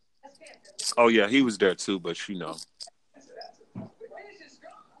 Oh yeah, he was there too, but you know,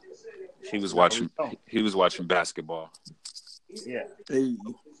 he was watching basketball. Yeah. Hey.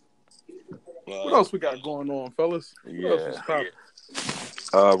 What else we got going on, fellas? What else is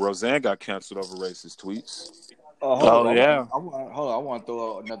poppin'? Roseanne got canceled over racist tweets. Yeah. I want to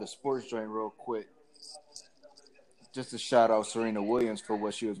throw out another sports joint real quick. Just to shout out Serena Williams for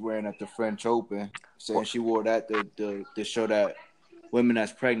what she was wearing at the French Open, saying she wore that to show that women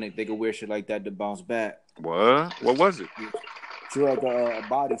that's pregnant, they can wear shit like that to bounce back. What? What was it? She wore like a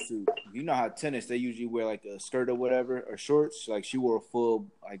bodysuit. You know how tennis, they usually wear like a skirt or whatever, or shorts. Like she wore a full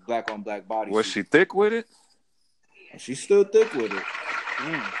like black on black bodysuit. Was she thick with it? She's still thick with it.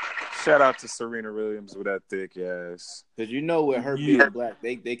 Shout out to Serena Williams with that thick ass. Because you know with her being black,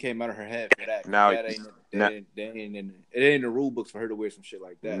 they came out of her head for that. Now, it ain't in the rule books for her to wear some shit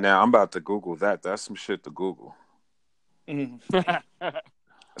like that. Now I'm about to Google that. That's some shit to Google.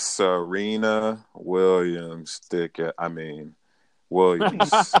 Serena Williams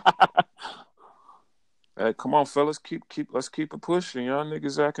Williams. Hey, come on, fellas, let's keep it pushing. Y'all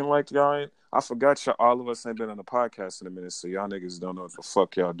niggas acting like y'all ain't. I forgot all of us ain't been on the podcast in a minute, so y'all niggas don't know what the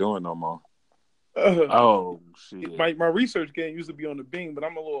fuck y'all doing no more. Oh shit! My research game used to be on the Bing, but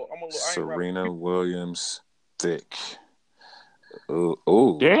I'm a little. Serena Williams thick.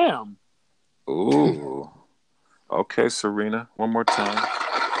 Ooh. Damn. Ooh. Okay, Serena. One more time.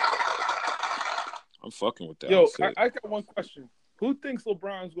 I'm fucking with that Yo, outfit. I got one question. Who thinks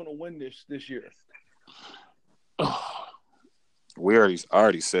LeBron's going to win this year? I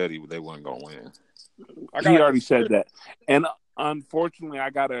already said they wasn't gonna win. He already said that, and unfortunately, I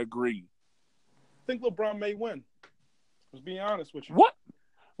gotta agree. I think LeBron may win. Let's be honest with you. What?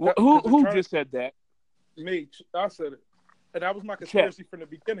 Who just said that? Me. I said it, and that was my conspiracy from the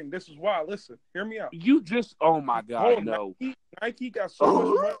beginning. This is why. Listen, hear me out. You just. Oh my God, Oh, no. Nike got so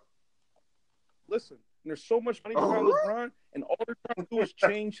much money. Listen, there's so much money behind LeBron, and all they're trying to do is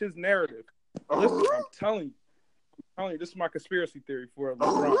change his narrative. Listen, I'm telling you, this is my conspiracy theory for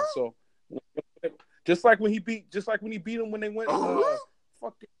LeBron. So, just like when he beat him when they went,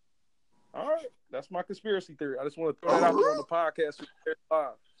 fuck it. All right, that's my conspiracy theory. I just want to throw that out there on the podcast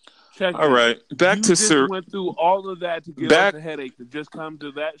live. All right, back to Serena. Went through all of that to get us a headache to just come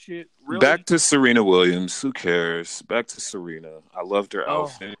to that shit. Really? Back to Serena Williams. Who cares? Back to Serena. I loved her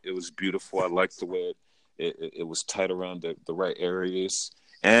outfit. It was beautiful. I liked the way it was tight around the right areas.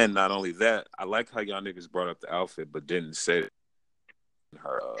 And not only that, I like how y'all niggas brought up the outfit, but didn't say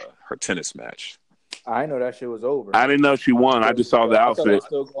her tennis match. I know that shit was over. I didn't know she won. I just saw the outfit. It was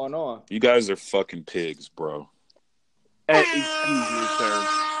still going on. You guys are fucking pigs, bro. Hey, excuse me, sir.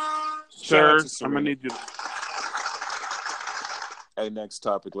 Sir, I'm gonna need you. Hey, next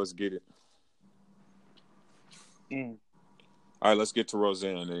topic. Let's get it. Mm. All right, let's get to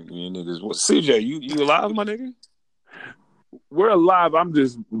Roseanne. You niggas. CJ, you alive, my nigga? We're alive. I'm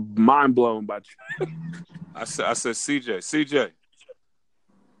just mind blown by you. I said CJ. Is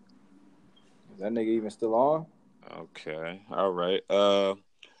that nigga even still on? Okay. All right. How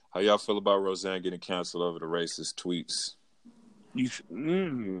y'all feel about Roseanne getting canceled over the racist tweets?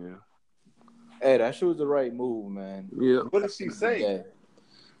 Hey, that shit was the right move, man. Yeah. What did she say? Yeah.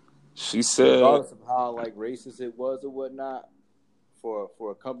 She said, regardless of how like racist it was or whatnot, for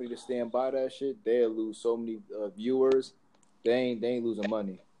a company to stand by that shit, they'll lose so many viewers. They ain't losing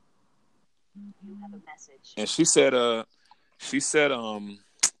money. You have a message. And she said, what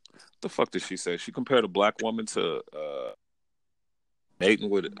the fuck did she say? She compared a black woman to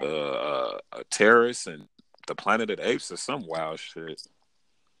mating with a terrorist and the Planet of the Apes or some wild shit.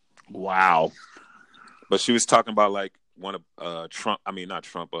 Wow. But she was talking about like one of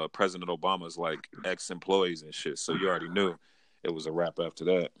President Obama's like ex-employees and shit. So you already knew it was a wrap after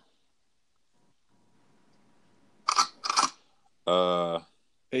that.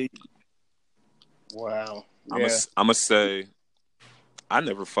 Hey. Wow. I'm gonna say I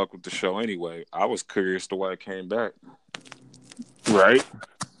never fucked with the show anyway. I was curious to why it came back. Right.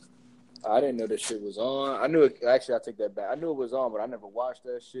 I didn't know that shit was on. I knew it. Actually, I take that back. I knew it was on, but I never watched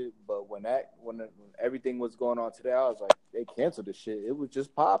that shit. But when everything was going on today, I was like, they canceled the shit. It was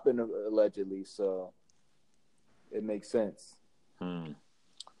just popping allegedly, so it makes sense.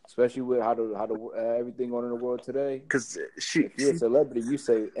 Especially with how everything going in the world today. Because if you're a celebrity, you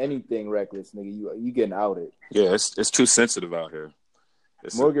say anything reckless, nigga, you getting outed. Yeah, it's too sensitive out here.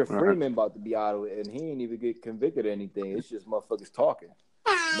 Morgan Freeman about to be out, and he ain't even get convicted of anything. It's just motherfuckers talking.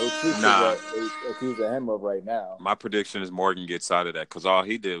 No truth to what they accusing him of right now. My prediction is Morgan gets out of that because all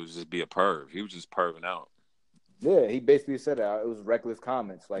he did was just be a perv. He was just perving out. Yeah, he basically said it was reckless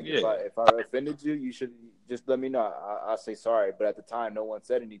comments. Like, if I offended you, you should just let me know. I'll say sorry. But at the time, no one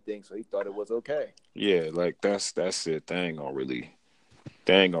said anything, so he thought it was okay. Yeah, like that's it. They ain't gonna really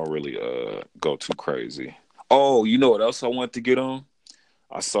go too crazy. Oh, you know what else I want to get on?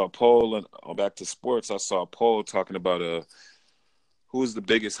 I saw a poll on Back to Sports. I saw a poll talking about who is the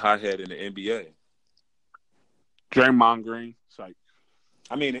biggest hothead in the NBA? Draymond Green. Sorry.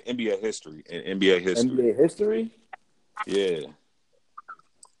 I mean, in NBA history. In NBA history. NBA history? Yeah.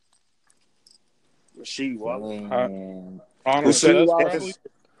 Rasheed Wallace.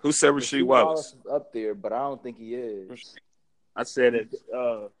 Who said Rasheed Wallace? Is up there, but I don't think he is. I said it.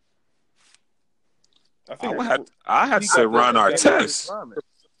 I had to say Ron Artest.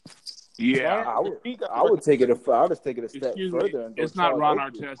 Yeah, I would take it. I'll just take it a step further. And it's not Ron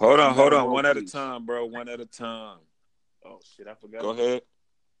Artest. Hold on. One at a time, bro. One at a time. Oh shit, I forgot. Go ahead.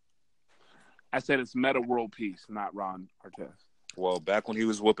 I said it's Meta World Peace, not Ron Artest. Well, back when he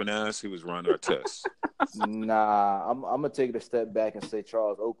was whooping ass, he was Ron Artest. Nah, I'm gonna take it a step back and say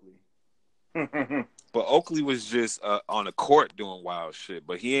Charles Oakley. But Oakley was just on the court doing wild shit,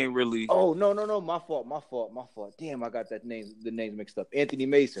 but he ain't really. Oh no! My fault. Damn, I got the names mixed up. Anthony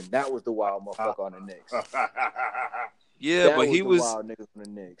Mason, that was the wild motherfucker on the Knicks. Yeah, that but he was wild nigga from the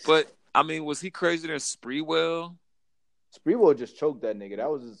Knicks. But I mean, was he crazier than Sprewell? Sprewell just choked that nigga. That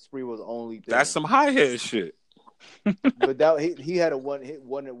was Sprewell's only thing. That's some high head shit. But that he had a one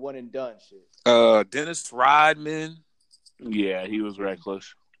and done shit. Dennis Rodman. Yeah, he was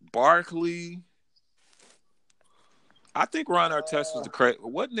reckless. Barkley. I think Ron Artest was the crazy.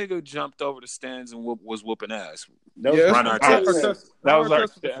 What nigga jumped over the stands and was whooping ass? That Yeah, was Ron Artest. That was our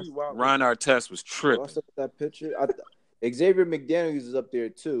Ron Artest was tripping. What's up with that picture? Xavier McDaniels is up there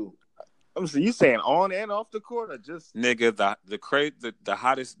too. I'm saying, you saying on and off the court, or just Nigga, the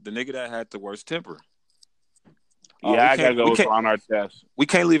hottest, the nigga that had the worst temper. Yeah, I gotta go with Ron Artest. We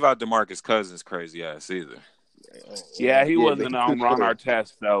can't leave out DeMarcus Cousins' crazy ass either. Yeah, he wasn't on Ron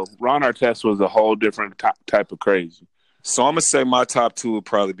Artest though. Ron Artest was a whole different type of crazy. So I'm gonna say my top two would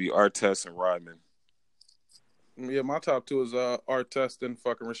probably be Artest and Rodman. Yeah, my top two is Artest and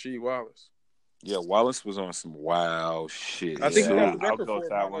fucking Rasheed Wallace. Yeah, Wallace was on some wild shit. I think he got the I'll record go for with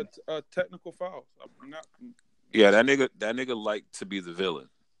that one. technical fouls. Yeah, that nigga liked to be the villain.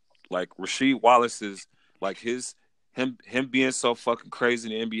 Like Rasheed Wallace is like him being so fucking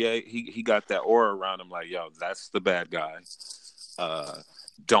crazy in the NBA. He got that aura around him. Like, yo, that's the bad guy.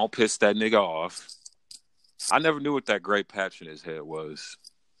 Don't piss that nigga off. I never knew what that gray patch in his head was.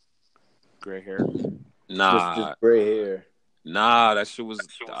 Gray hair. Nah, Just gray hair. Nah, that shit was.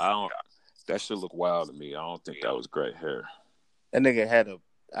 That shit look wild to me. I don't think that was gray hair. that nigga had a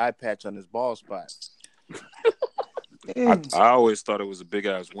eye patch on his ball spot. I always thought it was a big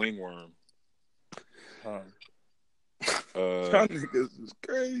ass wingworm. Y'all niggas is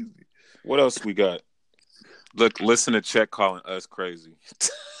crazy. What else we got? Look, listen to Chet calling us crazy.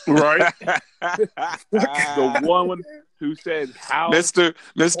 Right? The one who said how Mr.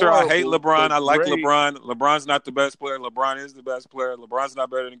 I hate horrible, LeBron. but I like great. LeBron. LeBron's not the best player. LeBron is the best player. LeBron's not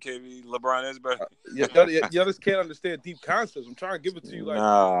better than KD. LeBron is better. Y'all just can't understand deep concepts. I'm trying to give it to you. Like,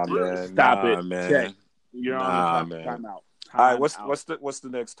 Nah, man. Stop nah, it. man. Check. You're on the man. timeout. All right, what's the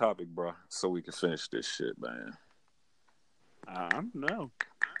next topic, bro? So we can finish this shit, man. I don't know.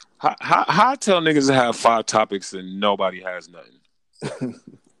 How I tell niggas to have 5 topics and nobody has nothing?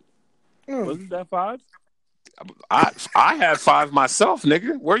 Wasn't that 5? I had 5 myself,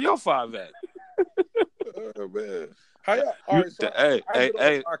 nigga. Where your 5 at? Oh man, how y'all? All right, so Hey.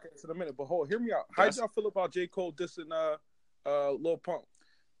 podcast in a minute, but hear me out. How y'all feel about J. Cole dissing Lil Pump?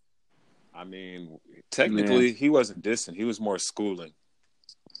 I mean, technically, he wasn't dissing. He was more schooling.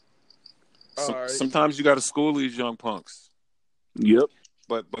 Right. Sometimes you got to school these young punks. Yep.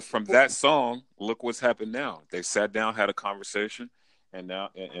 But from that song, look what's happened now. They sat down, had a conversation, and now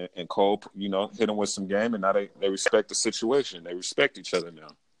and Cole, hit him with some game, and now they respect the situation. They respect each other now.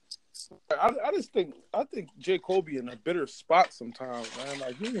 I think J. Cole be in a bitter spot sometimes, man.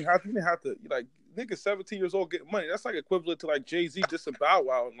 Like he didn't have to like nigga 17 years old getting money. That's like equivalent to like Jay-Z dissing Bow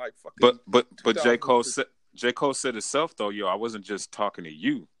Wow and like fucking. But J. Cole said himself though, yo, I wasn't just talking to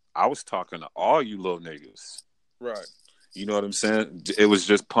you. I was talking to all you little niggas. Right. You know what I'm saying? It was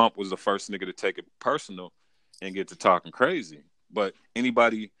just Pump was the first nigga to take it personal and get to talking crazy. But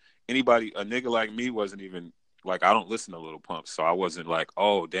anybody, a nigga like me wasn't even like, I don't listen to Lil Pump, so I wasn't like,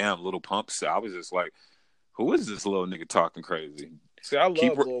 oh damn, Lil Pump. So I was just like, who is this little nigga talking crazy? See, I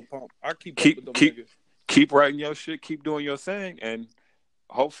love Lil Pump. I keep up with them niggas. Keep writing your shit, keep doing your thing, and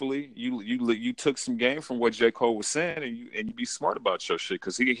hopefully you took some game from what J. Cole was saying, and you be smart about your shit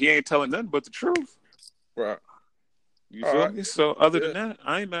because he ain't telling nothing but the truth. Right. You feel me? So other than that,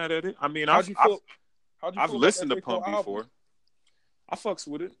 I ain't mad at it. I mean, I've listened to Pump before. I fucks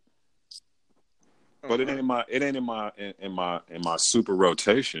with it, but it ain't in my super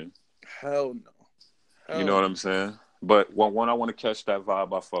rotation. Hell no. You know what I'm saying? But when I want to catch that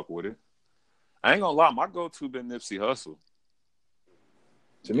vibe, I fuck with it. I ain't gonna lie, my go-to been Nipsey Hussle.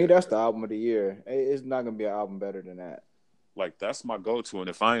 To me, that's the album of the year. It's not gonna be an album better than that. Like, that's my go-to, and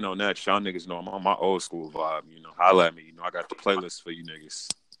if I ain't on that, y'all niggas know I'm on my old school vibe. Holla at me. I got the playlist for you niggas.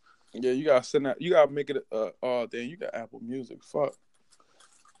 Yeah, you gotta send that. You gotta make it. Then you got Apple Music. Fuck.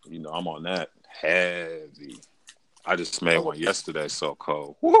 I'm on that heavy. I just made one yesterday, so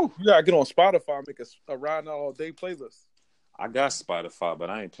cold. Woo! You gotta get on Spotify and make a Ride Out All Day playlist. I got Spotify, but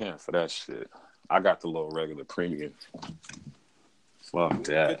I ain't paying for that shit. I got the little regular premium. Fuck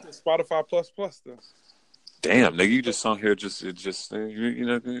that. Get the Spotify Plus then. Damn, nigga, you just on here just relax,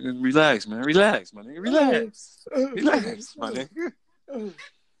 man. Relax, my nigga. Relax. Relax, my nigga.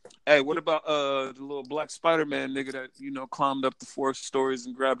 Hey, what about the little black Spider-Man nigga that, climbed up the 4 stories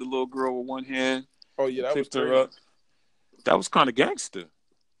and grabbed a little girl with one hand? Oh, yeah, that was her up. That was kind of gangster.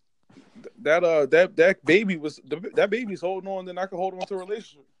 That baby that baby's holding on, then I can hold on to a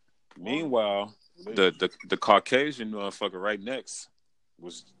relationship. Meanwhile, the Caucasian motherfucker right next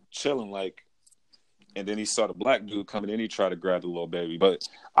was chilling and then he saw the black dude coming in, he tried to grab the little baby. But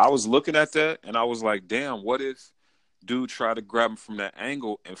I was looking at that and I was like, damn, what if dude tried to grab him from that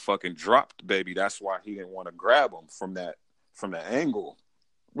angle and fucking dropped the baby? That's why he didn't want to grab him from that angle.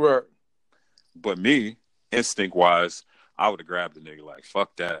 Right. But me, instinct wise, I would have grabbed the nigga like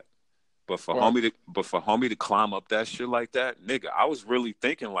fuck that. But for homie to climb up that shit like that, nigga, I was really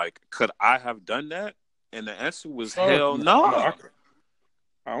thinking like, could I have done that? And the answer was hell no.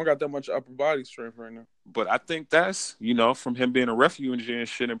 I don't got that much upper body strength right now. But I think that's, from him being a refugee and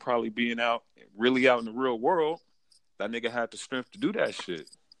shit and probably being really out in the real world, that nigga had the strength to do that shit.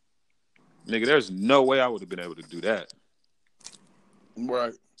 Nigga, there's no way I would have been able to do that.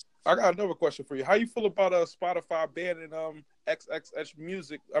 Right. I got another question for you. How you feel about Spotify banning XXX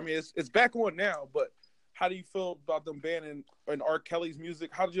music? I mean, it's back on now, but how do you feel about them banning R. Kelly's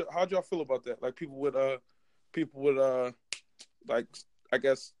music? How'd y'all feel about that? Like people with like I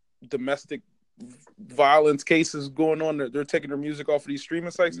guess domestic violence cases going on. They're taking their music off of these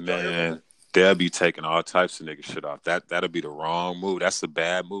streaming sites. Man, they'll be taking all types of nigga shit off. That'll be the wrong move. That's a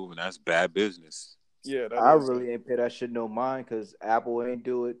bad move, and that's bad business. Yeah, I really ain't pay that shit no mind because Apple ain't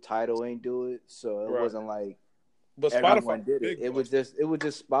do it, Tidal ain't do it, so it wasn't like. But everyone Spotify did it. It was just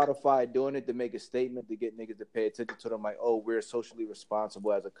Spotify doing it to make a statement to get niggas to pay attention to them. Like, oh, we're socially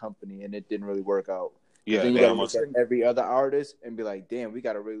responsible as a company, and it didn't really work out. Yeah, then you gotta look at every other artist and be like, damn, we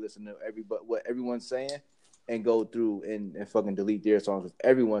gotta really listen to what everyone's saying and go through and fucking delete their songs because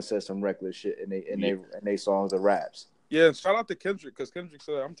everyone says some reckless shit and they songs are raps. Yeah, and shout out to Kendrick because Kendrick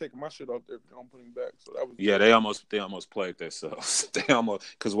said I'm taking my shit off there if you don't put him back. So that was they almost played themselves.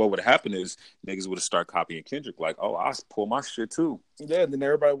 Because what would happen is niggas would have started copying Kendrick like, oh, I pull my shit too. Yeah, and then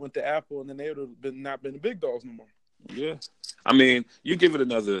everybody went to Apple and then they would have not been the big dogs no more. Yeah, I mean, you give it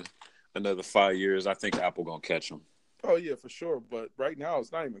another 5 years, I think Apple gonna catch them. Oh yeah, for sure. But right now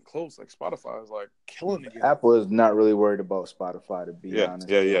it's not even close. Like Spotify is like killing it. Apple is not really worried about Spotify to be honest.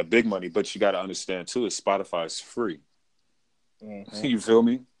 Yeah, big money. But you got to understand too, is Spotify is free. Mm-hmm. You feel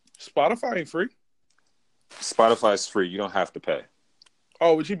me? Spotify ain't free. Spotify is free. You don't have to pay.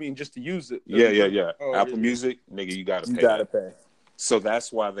 Oh, what you mean just to use it? Yeah. Oh, Apple Music, nigga, you gotta pay. You gotta pay. So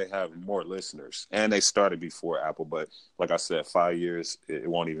that's why they have more listeners, and they started before Apple. But like I said, 5 years, it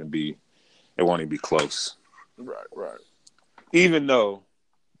won't even be close. Right. Even though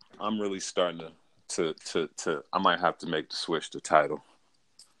I'm really starting to I might have to make the switch to Tidal.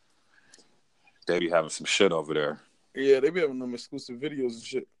 They be having some shit over there. Yeah, they be having them exclusive videos and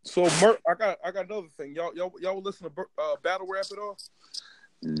shit. So, I got another thing. Y'all listen to battle rap at all?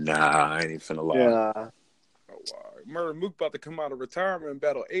 Nah, I ain't even finna lie. Yeah. Oh, wow. Murder Mook about to come out of retirement and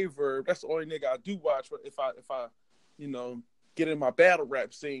battle Averb. That's the only nigga I do watch if I get in my battle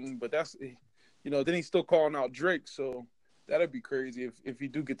rap scene. But that's then he's still calling out Drake. So that'd be crazy if he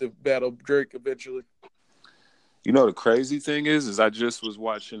do get to battle Drake eventually. The crazy thing is I just was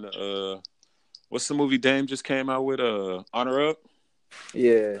watching what's the movie Dame just came out with? Honor Up?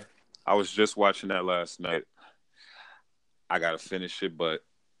 Yeah. I was just watching that last night. I gotta finish it, but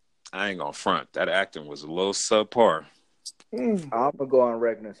I ain't gonna front. That acting was a little subpar. I'm gonna go on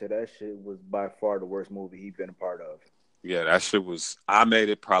record and say that shit was by far the worst movie he's been a part of. Yeah, that shit was. I made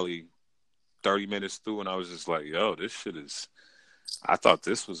it probably 30 minutes through, and I was just like, "Yo, this shit is." I thought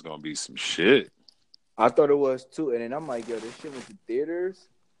this was gonna be some shit. I thought it was too, and then I'm like, "Yo, this shit was in theaters."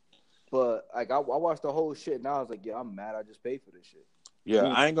 But like I watched the whole shit, and I was like, "Yeah, I'm mad. I just paid for this shit." Yeah,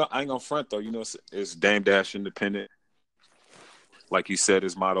 I ain't gonna front though. It's Dame Dash independent. Like he said,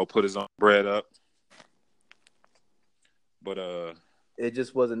 his motto: put his own bread up. But it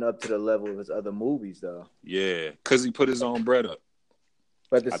just wasn't up to the level of his other movies, though. Yeah, because he put his own bread up.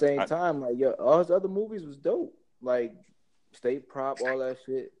 But at the same time, like all his other movies was dope. Like State Prop, all that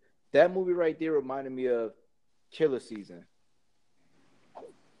shit. That movie right there reminded me of Killer Season.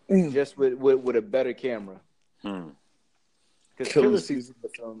 Just with a better camera. Because Killer Season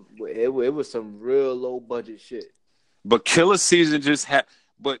was some real low budget shit. But Killer Season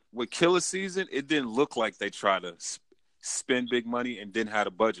with Killer Season, it didn't look like they tried to spend big money and didn't have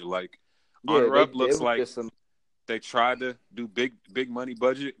a budget. Like Honor Up looks like they tried to do big money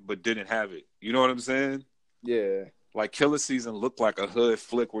budget but didn't have it. You know what I'm saying? Yeah. Like Killer Season looked like a hood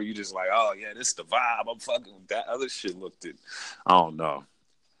flick where you just like, oh yeah, this is the vibe. I'm fucking with that other shit looked it. I don't know.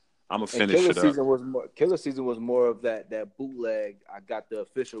 I'm gonna finish it up. Killer Season was more of that bootleg. I got the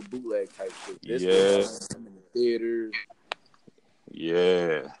official bootleg type shit. This was in the theaters.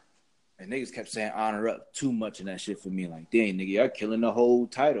 Yeah. And niggas kept saying Honor Up too much in that shit for me. Like, dang, nigga, y'all killing the whole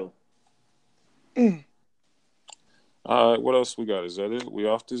title. All right, what else we got? Is that it? We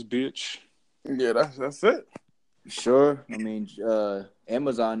off this bitch? Yeah, that's it. Sure. I mean,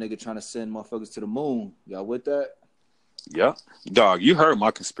 Amazon nigga trying to send motherfuckers to the moon. Y'all with that? Yep. Dog, you heard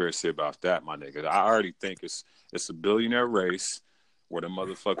my conspiracy about that, my nigga. I already think it's a billionaire race where the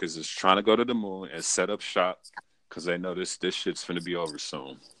motherfuckers is trying to go to the moon and set up shop because they know this shit's finna be over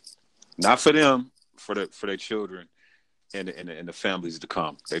soon. Not for them, their children and the families to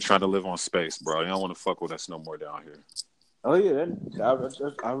come. They trying to live on space, bro. They don't want to fuck with us no more down here. Oh yeah, I was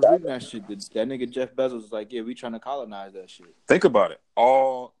reading that shit. That nigga Jeff Bezos was like, yeah, we trying to colonize that shit. Think about it.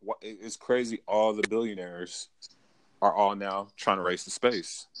 It's crazy. All the billionaires are all now trying to race to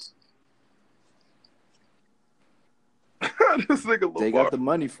space. This nigga they got the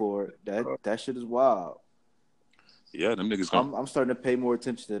money for it. That shit is wild. Yeah, them niggas. I'm starting to pay more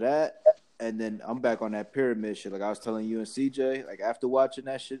attention to that, and then I'm back on that pyramid shit. Like I was telling you and CJ, like after watching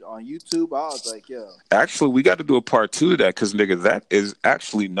that shit on YouTube, I was like, yo. Actually, we got to do a part 2 of that because nigga, that is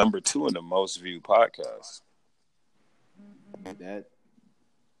actually number 2 in the most viewed podcast.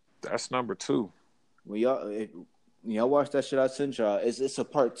 That's number 2. When y'all watch that shit I sent y'all, it's a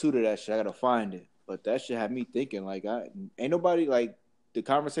part 2 to that shit. I gotta find it. But that shit had me thinking, like, ain't nobody, like, the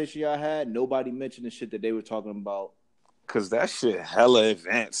conversation y'all had, nobody mentioned the shit that they were talking about. Because that shit hella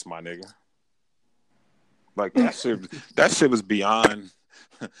advanced, my nigga. Like, that shit was beyond,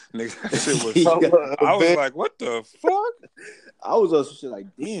 nigga, that shit was, I was like, what the fuck? I was also shit like,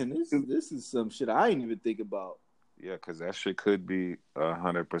 damn, this is some shit I ain't even think about. Yeah, because that shit could be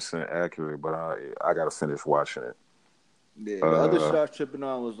 100% accurate, but I got to finish watching it. Yeah, the other shit I was tripping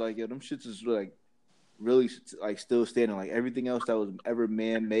on was like, yo, them shits is like, really like still standing. Like everything else that was ever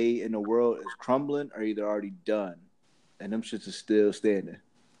man-made in the world is crumbling or either already done, and them shits is still standing.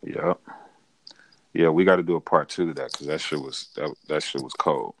 Yeah, we got to do a part 2 to that because that shit was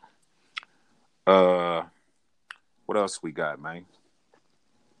cold. What else we got, man?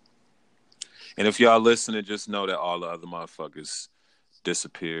 And if y'all listening, just know that all the other motherfuckers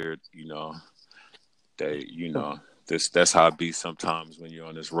disappeared. You know, that's how it be sometimes when you're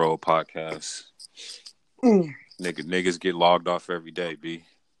on this road podcast. Niggas get logged off every day, B.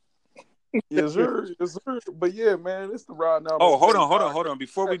 Yes, sir. But yeah, man, it's the Ride Now. Oh, hold on.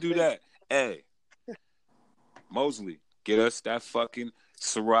 Before we do that, hey, Mosley, get us that fucking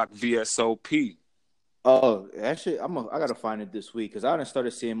Ciroc VSOP. Oh, that shit, I gotta find it this week because I done started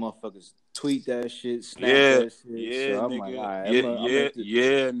seeing motherfuckers tweet that shit, snap that shit. Yeah, so I'm nigga. like, all right,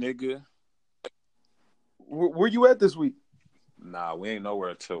 nigga. Where you at this week? Nah, we ain't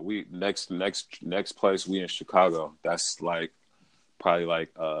nowhere till next place we in Chicago. That's like probably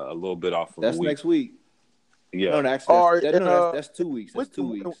like a little bit off of that's a week. Next week. Yeah. No, actually, that's 2 weeks. That's 2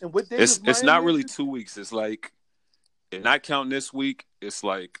 weeks. And what day it's not really 2 weeks. It's like, and not counting this week, it's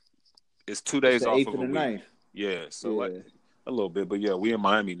like it's 2 days off of a week. 9th. Yeah, so like a little bit, but yeah, we in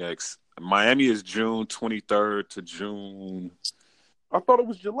Miami next. Miami is June 23rd to June. I thought it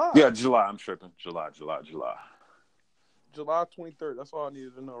was July. Yeah, July. I'm tripping. July. July 23rd. That's all I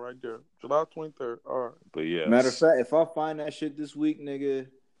needed to know right there. July 23rd. All right. But yeah. Matter of fact, if I find that shit this week, nigga,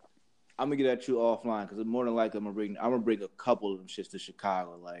 I'm gonna get at you offline because more than likely I'm gonna bring a couple of them shits to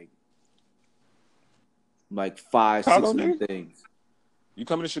Chicago, like 5, 6 of them things. You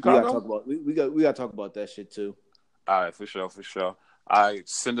coming to Chicago? We gotta talk about that shit too. All right, for sure. All right,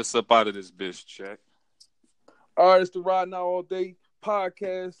 send us up out of this bitch, check. All right, it's the Ride Now All Day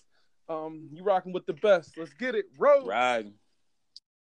podcast. You rocking with the best. Let's get it. Roll. Riding.